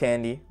Rare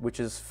Candy, which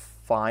is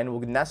fine.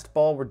 We'll Nest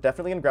Ball. We're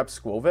definitely going to grab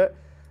Skwovet.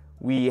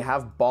 We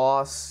have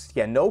Boss.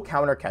 Yeah, no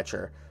Counter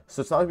Catcher.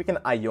 So it's not like we can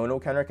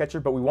Iono Counter Catcher,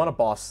 but we want a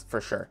Boss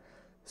for sure.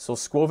 So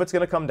Skwovet's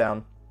going to come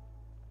down.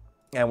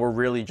 And we're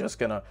really just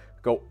going to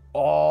go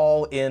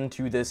all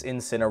into this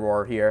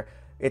Incineroar here.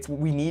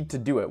 We need to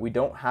do it. We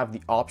don't have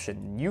the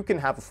option. You can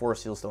have a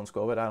Forest Seal Stone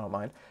Skwovet. I don't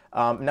mind.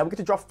 Now we get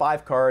to draw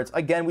 5 cards.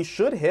 Again, we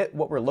should hit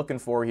what we're looking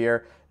for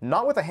here.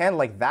 Not with a hand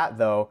like that,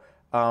 though.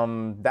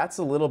 That's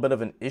a little bit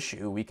of an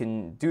issue. We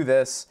can do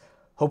this.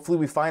 Hopefully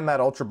we find that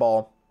Ultra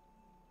Ball.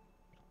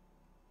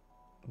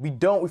 We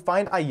don't. We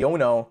find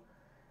Iono.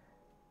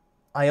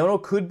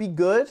 Iono could be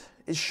good.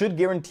 It should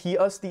guarantee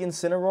us the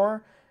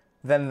Incineroar.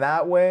 Then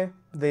that way,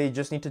 they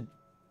just need to...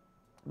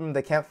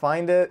 They can't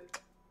find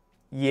it.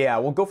 Yeah,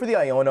 we'll go for the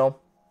Iono.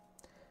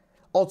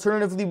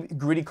 Alternatively,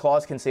 Gritty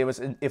Claws can save us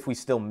if we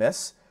still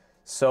miss.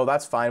 So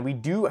that's fine. We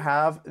do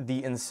have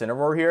the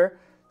Incineroar here.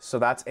 So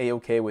that's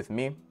A-okay with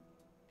me.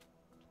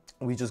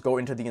 We just go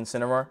into the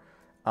Incineroar.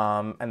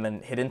 And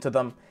then hit into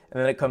them, and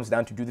then it comes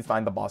down to do they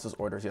find the boss's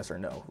orders, yes or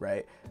no,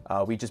 right?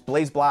 We just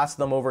Blaze Blast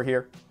them over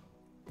here,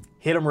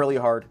 hit them really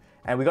hard,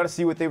 and we got to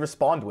see what they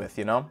respond with,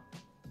 you know?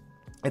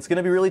 It's going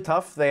to be really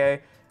tough.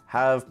 They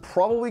have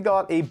probably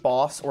got a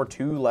boss or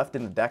two left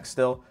in the deck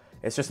still.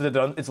 It's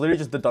literally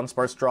just the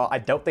Dunsparce draw. I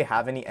doubt they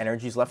have any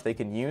energies left they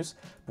can use.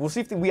 But we'll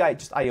see if we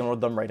just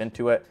Iono'd them right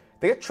into it.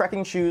 They get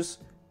Trekking Shoes,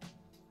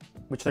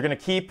 which they're going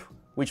to keep,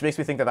 which makes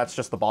me think that that's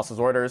just the boss's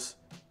orders.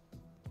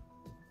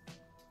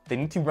 They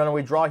need to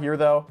Runaway Draw here,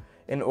 though,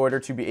 in order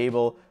to be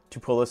able to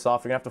pull this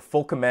off. They're going to have to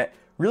full commit.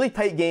 Really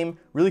tight game,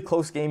 really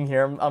close game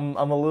here. I'm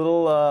a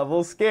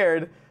little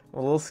scared. I'm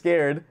a little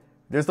scared.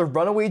 There's the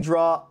Runaway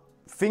Draw.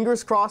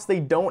 Fingers crossed they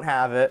don't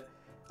have it.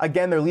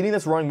 Again, they're leading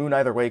this Roaring Moon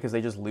either way because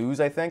they just lose,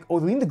 I think. Oh,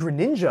 they're leading the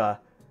Greninja.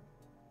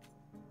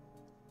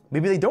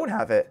 Maybe they don't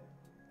have it.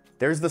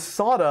 There's the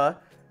Sada.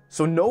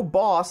 So no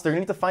boss. They're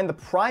going to need to find the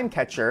Prime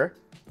Catcher.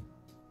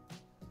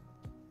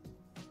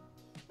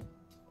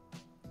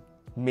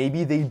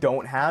 Maybe they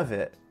don't have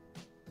it.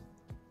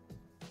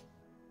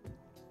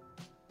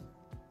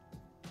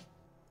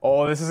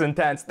 Oh, this is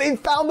intense. They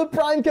found the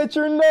Prime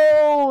Catcher.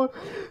 No!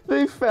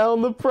 They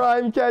found the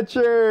Prime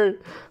Catcher.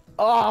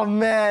 Oh,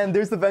 man.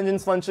 There's the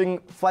Vengeance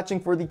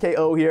fletching for the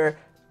KO here.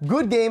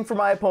 Good game for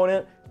my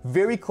opponent.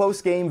 Very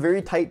close game,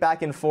 very tight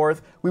back and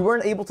forth. We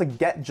weren't able to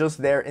get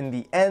just there in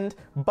the end,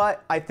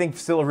 but I think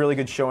still a really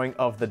good showing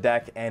of the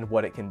deck and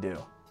what it can do.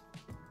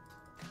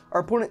 Our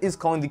opponent is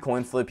calling the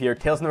coin flip here.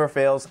 Tails never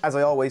fails, as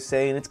I always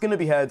say, and it's going to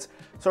be heads,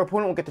 so our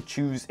opponent will get to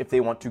choose if they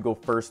want to go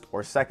first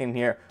or second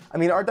here. I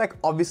mean, our deck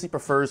obviously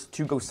prefers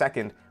to go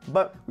second,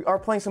 but we are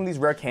playing some of these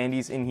rare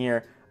candies in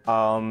here,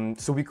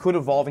 so we could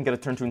evolve and get a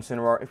turn 2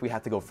 Incineroar if we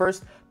had to go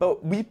first,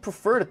 but we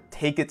prefer to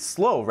take it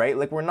slow, right?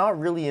 Like, we're not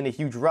really in a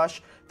huge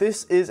rush.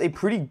 This is a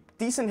pretty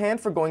decent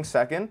hand for going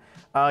second.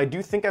 I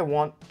do think I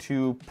want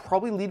to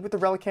probably lead with the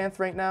Relicanth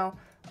right now.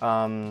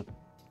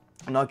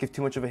 And not give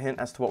too much of a hint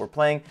as to what we're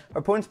playing. Our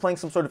opponent's playing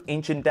some sort of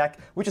ancient deck,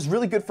 which is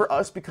really good for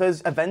us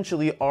because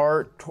eventually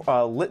our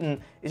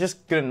Litten is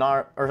just gonna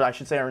not, or I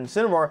should say our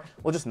Incineroar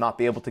will just not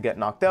be able to get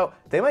knocked out.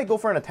 They might go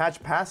for an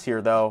attached pass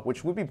here though,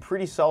 which would be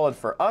pretty solid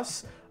for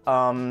us.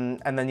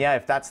 And then yeah,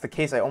 if that's the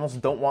case, I almost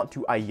don't want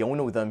to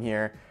Iono them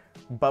here.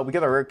 But we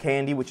get a Rare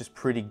Candy, which is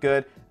pretty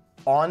good.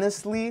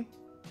 Honestly,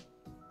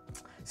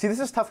 see, this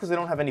is tough because they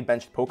don't have any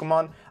benched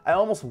Pokemon. I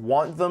almost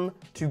want them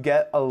to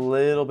get a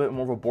little bit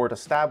more of a board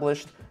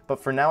established,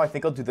 but for now, I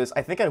think I'll do this.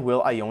 I think I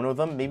will Iono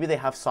them. Maybe they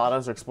have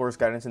Sadas or Explorer's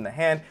Guidance in the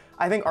hand.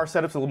 I think our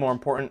setup's a little more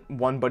important.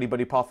 One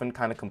Buddy-Buddy Poffin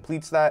kind of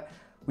completes that.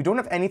 We don't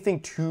have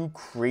anything too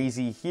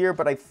crazy here,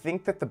 but I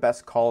think that the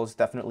best call is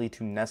definitely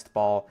to Nest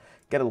Ball,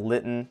 get a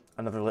Litten,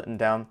 another Litten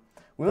down.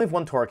 We only have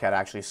one Torracat,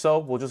 actually, so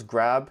we'll just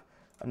grab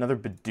another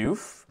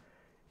Bidoof,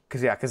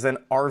 because then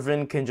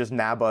Arven can just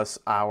nab us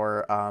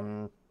our...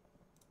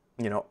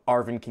 you know,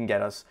 Arven can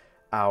get us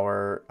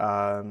our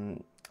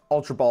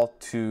Ultra Ball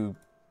to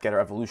get our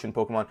evolution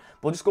Pokemon.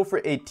 We'll just go for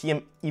a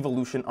TM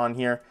evolution on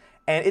here.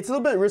 And it's a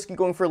little bit risky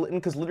going for a Litten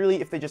because literally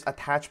if they just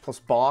attach plus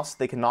boss,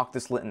 they can knock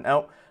this Litten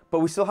out. But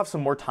we still have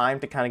some more time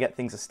to kind of get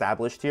things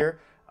established here.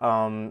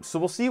 So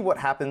we'll see what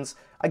happens.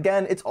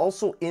 Again, it's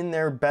also in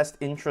their best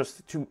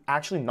interest to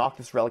actually knock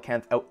this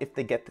Relicanth out if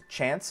they get the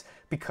chance,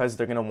 because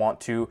they're going to want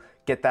to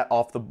get that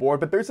off the board.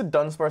 But there's a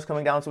Dunsparce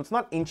coming down, so it's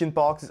not Ancient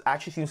Box. It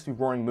actually seems to be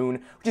Roaring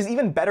Moon, which is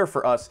even better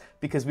for us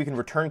because we can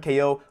return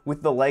KO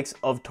with the likes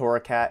of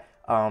Torracat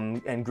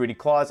and Gritty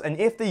Claws. And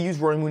if they use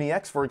Roaring Moon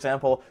EX, for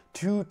example,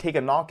 to take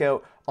a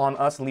knockout on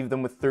us and leave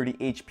them with 30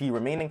 HP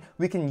remaining,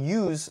 we can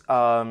use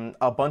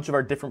a bunch of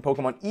our different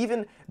Pokemon,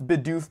 even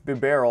Bidoof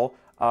Bibarel.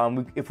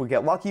 If we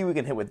get lucky, we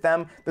can hit with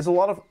them. There's a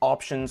lot of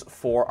options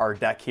for our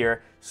deck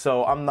here,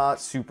 so I'm not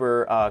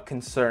super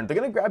concerned. They're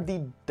going to grab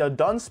the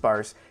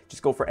Dunsparce,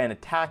 just go for an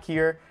attack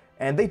here,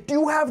 and they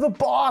do have the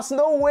boss!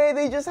 No way,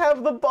 they just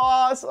have the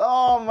boss!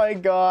 Oh my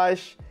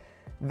gosh.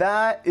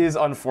 That is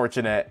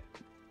unfortunate.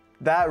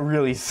 That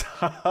really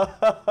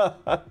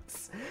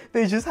sucks.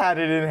 They just had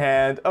it in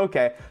hand.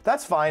 Okay,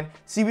 that's fine.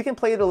 See, we can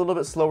play it a little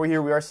bit slower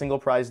here. We are a single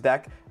prize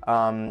deck,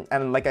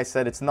 and like I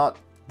said, it's not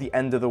the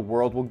end of the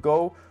world. We'll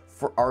go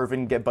for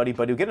Arven, get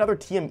Buddy-Buddy. We'll get another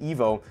TM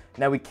Evo.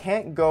 Now, we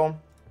can't go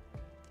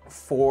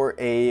for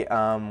a...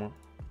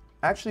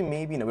 actually,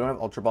 maybe. No, we don't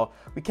have Ultra Ball.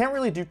 We can't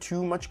really do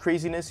too much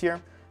craziness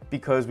here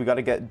because we got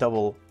to get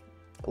double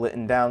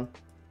Litten down.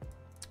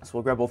 So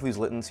we'll grab both of these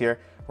Littens here.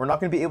 We're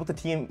not going to be able to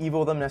TM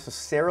Evo them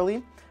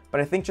necessarily,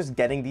 but I think just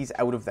getting these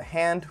out of the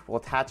hand, we'll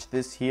attach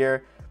this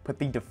here, put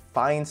the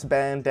Defiance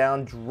Band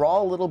down,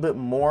 draw a little bit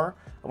more.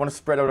 I want to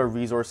spread out our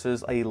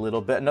resources a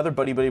little bit. Another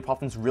Buddy-Buddy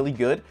Poffin's really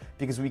good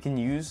because we can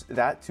use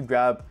that to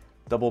grab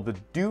double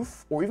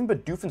Bidoof, or even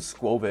Bidoof and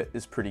Skwovet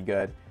is pretty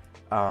good.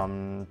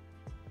 And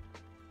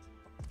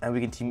we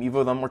can Team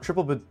Evo them, or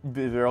triple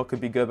Bibarel could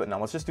be good, but no,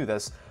 let's just do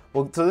this.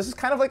 Well, so this is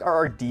kind of like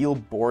our ideal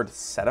board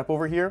setup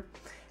over here.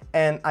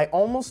 And I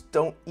almost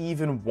don't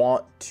even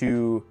want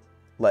to,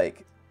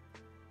 like,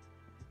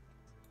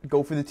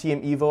 go for the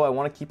TM Evo. I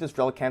want to keep this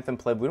Relicanth in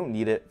play, but we don't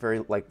need it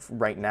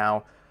right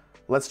now.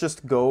 Let's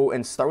just go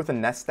and start with a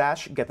Nest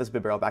Dash, get this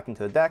Bibarel back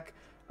into the deck,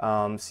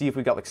 see if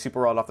we got like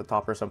Super Rod off the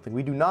top or something.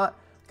 We do not.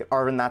 Get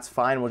Arven, that's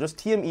fine. We'll just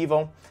TM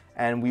Evo,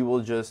 and we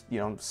will just, you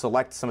know,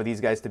 select some of these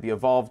guys to be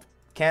evolved.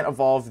 Can't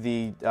evolve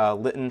the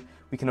Litten.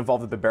 we can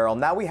evolve the Bibarel.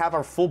 Now we have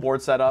our full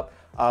board set up.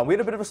 We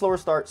had a bit of a slower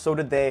start, so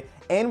did they,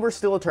 and we're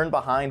still a turn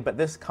behind, but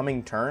this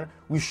coming turn,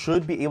 we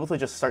should be able to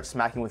just start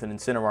smacking with an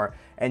Incineroar.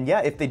 And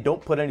yeah, if they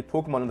don't put any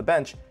Pokemon on the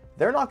bench,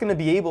 they're not going to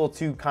be able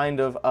to kind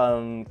of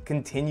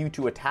continue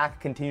to attack,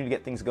 continue to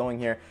get things going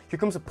here. Here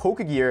comes a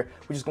Pokegear,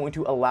 which is going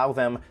to allow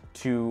them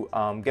to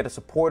get a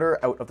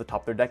supporter out of the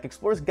top of their deck.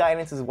 Explorer's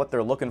Guidance is what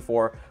they're looking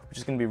for, which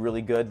is going to be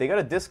really good. They got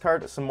to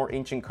discard some more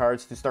ancient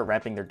cards to start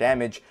ramping their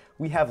damage.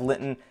 We have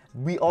Litten.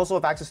 We also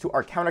have access to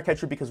our counter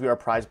catcher because we are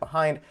prized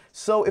behind.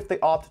 So if they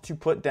opt to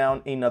put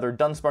down another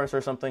Dunsparce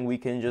or something, we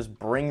can just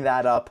bring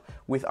that up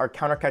with our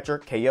counter catcher,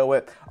 KO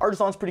it.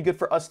 Artisan's pretty good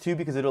for us too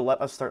because it'll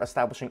let us start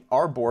establishing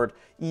our board,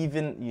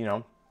 even, you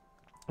know,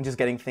 just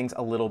getting things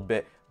a little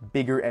bit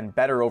bigger and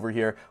better over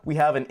here. We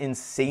have an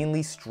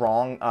insanely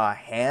strong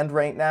hand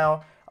right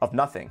now of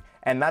nothing.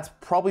 And that's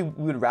probably,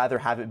 we would rather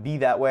have it be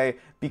that way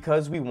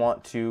because we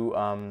want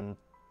to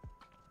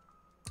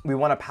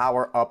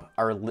power up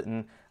our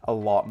Litten a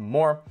lot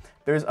more.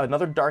 There's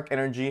another Dark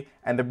Energy,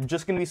 and they're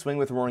just going to be swinging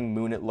with Roaring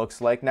Moon, it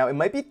looks like. Now, it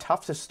might be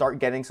tough to start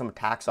getting some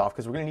attacks off,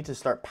 because we're going to need to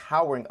start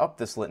powering up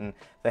this Litten.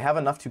 They have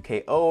enough to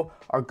KO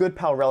our good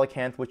pal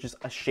Relicanth, which is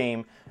a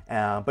shame.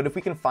 But if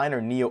we can find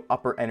our Neo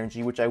Upper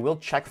Energy, which I will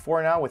check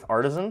for now with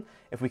Artisan,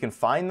 if we can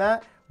find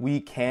that,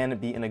 we can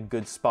be in a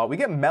good spot. We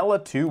get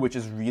Mela too, which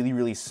is really,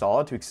 really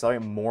solid to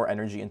accelerate more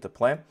energy into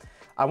play.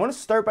 I want to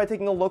start by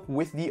taking a look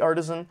with the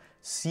Artisan,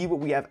 see what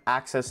we have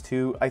access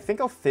to. I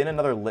think I'll thin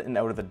another Litten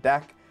out of the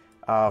deck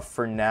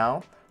for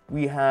now.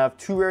 We have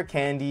 2 rare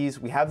candies.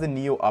 We have the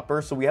Neo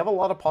Upper, so we have a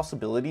lot of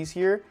possibilities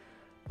here.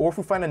 Or if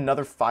we find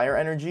another Fire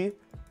Energy,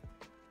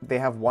 they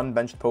have 1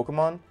 benched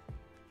Pokemon.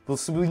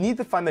 So we need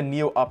to find the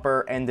Neo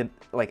Upper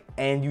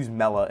and use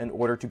Mela in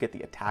order to get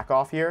the attack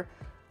off here.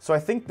 So I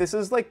think this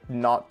is like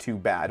not too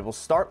bad. We'll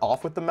start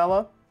off with the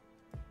Mela,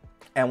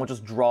 and we'll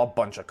just draw a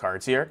bunch of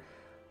cards here.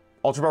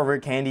 Ultra Ball Rare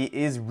Candy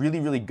is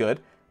really, really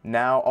good.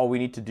 Now all we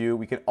need to do,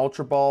 we can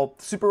Ultra Ball.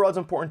 Super Rod's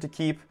important to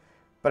keep,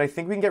 but I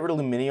think we can get rid of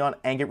Lumineon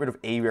and get rid of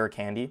a Rare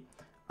Candy.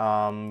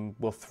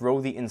 We'll throw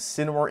the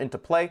Incineroar into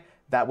play.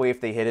 That way, if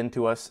they hit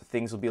into us,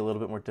 things will be a little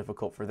bit more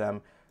difficult for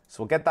them.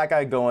 So we'll get that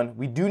guy going.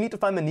 We do need to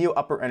find the Neo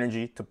Upper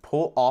Energy to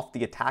pull off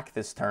the attack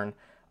this turn.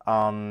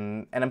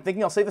 And I'm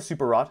thinking I'll save a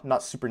Super Rod,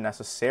 not super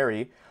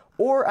necessary.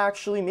 Or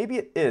actually, maybe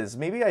it is.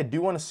 Maybe I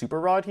do want a Super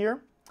Rod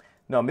here.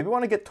 No, maybe I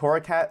want to get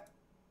Torracat.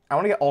 I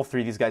want to get all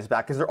 3 of these guys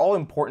back because they're all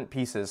important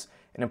pieces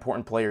and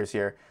important players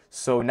here.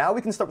 So now we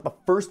can start with the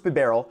first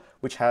Bibarel,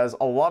 which has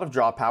a lot of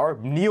draw power.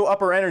 Neo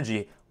Upper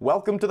Energy,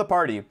 welcome to the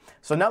party.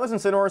 So now this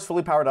Incineroar is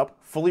fully powered up,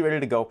 fully ready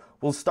to go.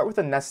 We'll start with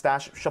a Nest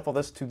Stash, shuffle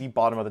this to the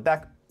bottom of the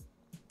deck,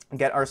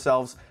 get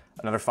ourselves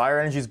another Fire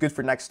Energy is good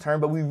for next turn,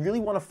 but we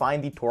really want to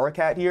find the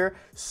Torracat here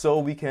so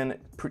we can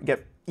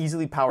get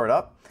easily powered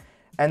up.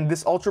 And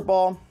this Ultra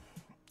Ball,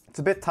 it's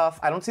a bit tough.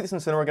 I don't see this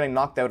Incineroar getting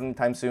knocked out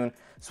anytime soon.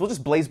 So we'll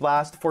just Blaze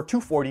Blast for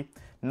 240,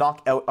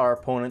 knock out our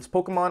opponent's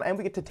Pokemon, and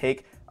we get to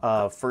take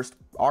our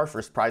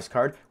first prize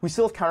card. We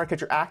still have Counter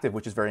Catcher active,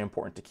 which is very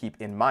important to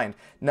keep in mind.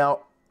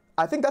 Now,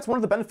 I think that's one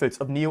of the benefits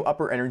of Neo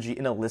Upper Energy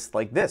in a list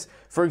like this.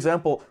 For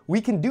example,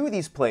 we can do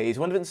these plays.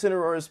 One of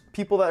Incineroar's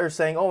people that are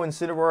saying, oh,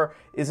 Incineroar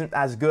isn't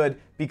as good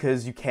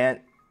because you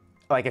can't,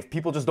 like, if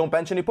people just don't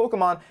bench any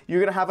Pokemon,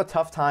 you're going to have a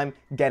tough time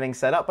getting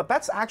set up. But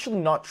that's actually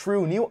not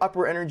true. Neo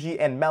Upper Energy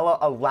and Mela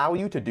allow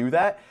you to do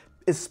that,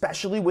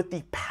 especially with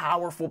the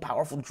powerful,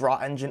 powerful draw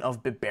engine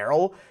of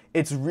Bibarel.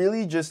 It's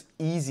really just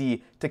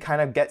easy to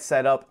kind of get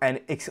set up and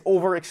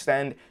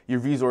overextend your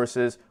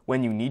resources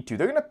when you need to.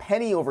 They're going to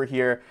penny over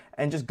here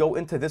and just go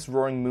into this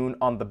Roaring Moon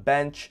on the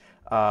bench,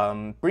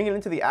 bring it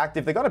into the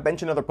active. They got to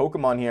bench another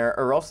Pokemon here,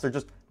 or else they're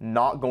just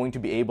not going to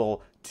be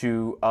able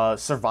to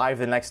survive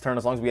the next turn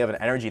as long as we have an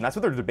energy. And that's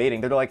what they're debating.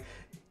 They're like,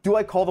 do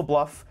I call the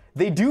bluff?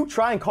 They do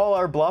try and call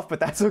our bluff, but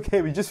that's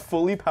okay. We just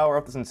fully power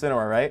up this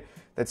Incineroar, right?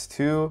 That's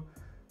 2,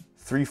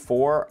 3,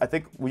 4. I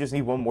think we just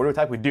need 1 more to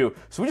attack. We do.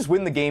 So we just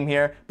win the game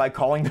here by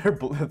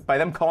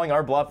them calling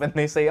our bluff, and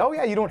they say, oh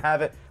yeah, you don't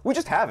have it. We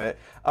just have it.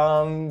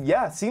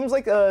 Yeah, seems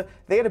like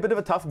they had a bit of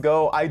a tough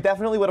go. I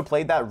definitely would have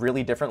played that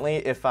really differently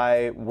if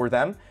I were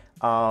them.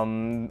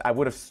 I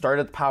would have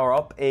started to power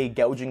up a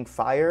Gouging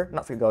Fire,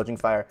 not for Gouging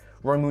Fire,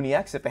 Roaring Moon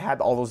EX. If they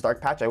had all those Dark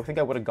Patch, I think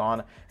I would have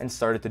gone and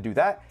started to do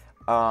that.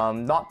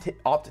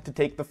 Opt to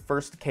take the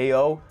first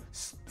KO,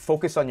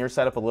 focus on your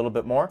setup a little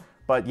bit more.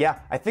 But yeah,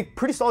 I think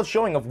pretty solid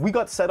showing of we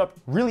got set up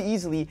really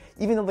easily,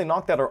 even though they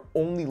knocked out our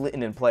only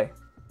Litten in play.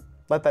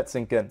 Let that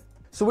sink in.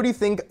 So what do you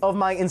think of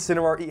my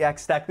Incineroar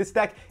EX deck? This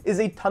deck is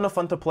a ton of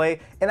fun to play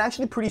and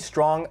actually pretty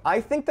strong. I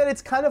think that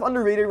it's kind of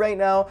underrated right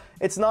now.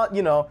 It's not,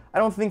 you know, I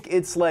don't think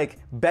it's like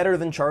better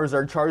than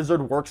Charizard.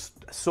 Charizard works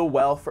so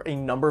well for a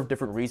number of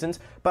different reasons,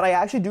 but I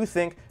actually do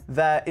think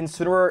that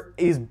Incineroar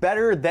is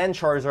better than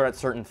Charizard at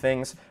certain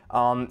things.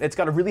 It's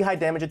got a really high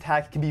damage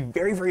attack. It can be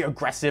very, very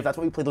aggressive. That's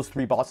why we play those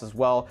 3 bosses as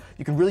well.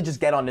 You can really just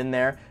get on in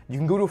there. You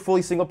can go to a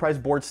fully single prize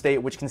board state,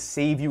 which can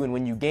save you and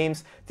win you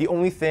games. The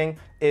only thing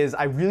is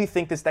I really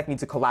think this deck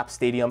needs a collapse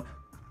stadium.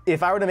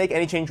 If I were to make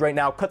any change right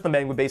now, cut the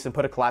Magma Base and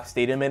put a Collapse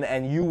Stadium in,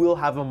 and you will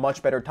have a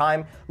much better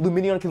time.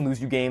 Lumineon can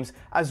lose you games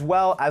as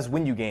well as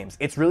win you games.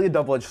 It's really a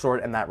double-edged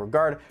sword in that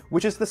regard,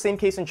 which is the same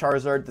case in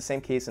Charizard, the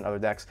same case in other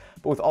decks.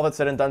 But with all that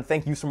said and done,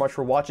 thank you so much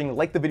for watching.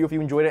 Like the video if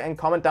you enjoyed it, and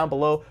comment down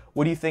below,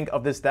 what do you think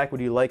of this deck? What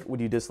do you like? What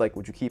do you dislike?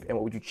 What would you keep? And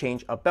what would you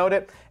change about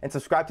it? And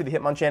subscribe to the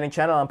Hitmonchanting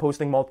channel. I'm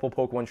posting multiple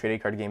Pokemon trading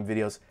card game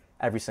videos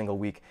every single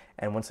week.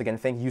 And once again,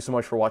 thank you so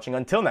much for watching.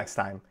 Until next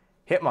time,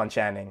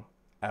 Hitmonchanting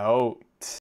out.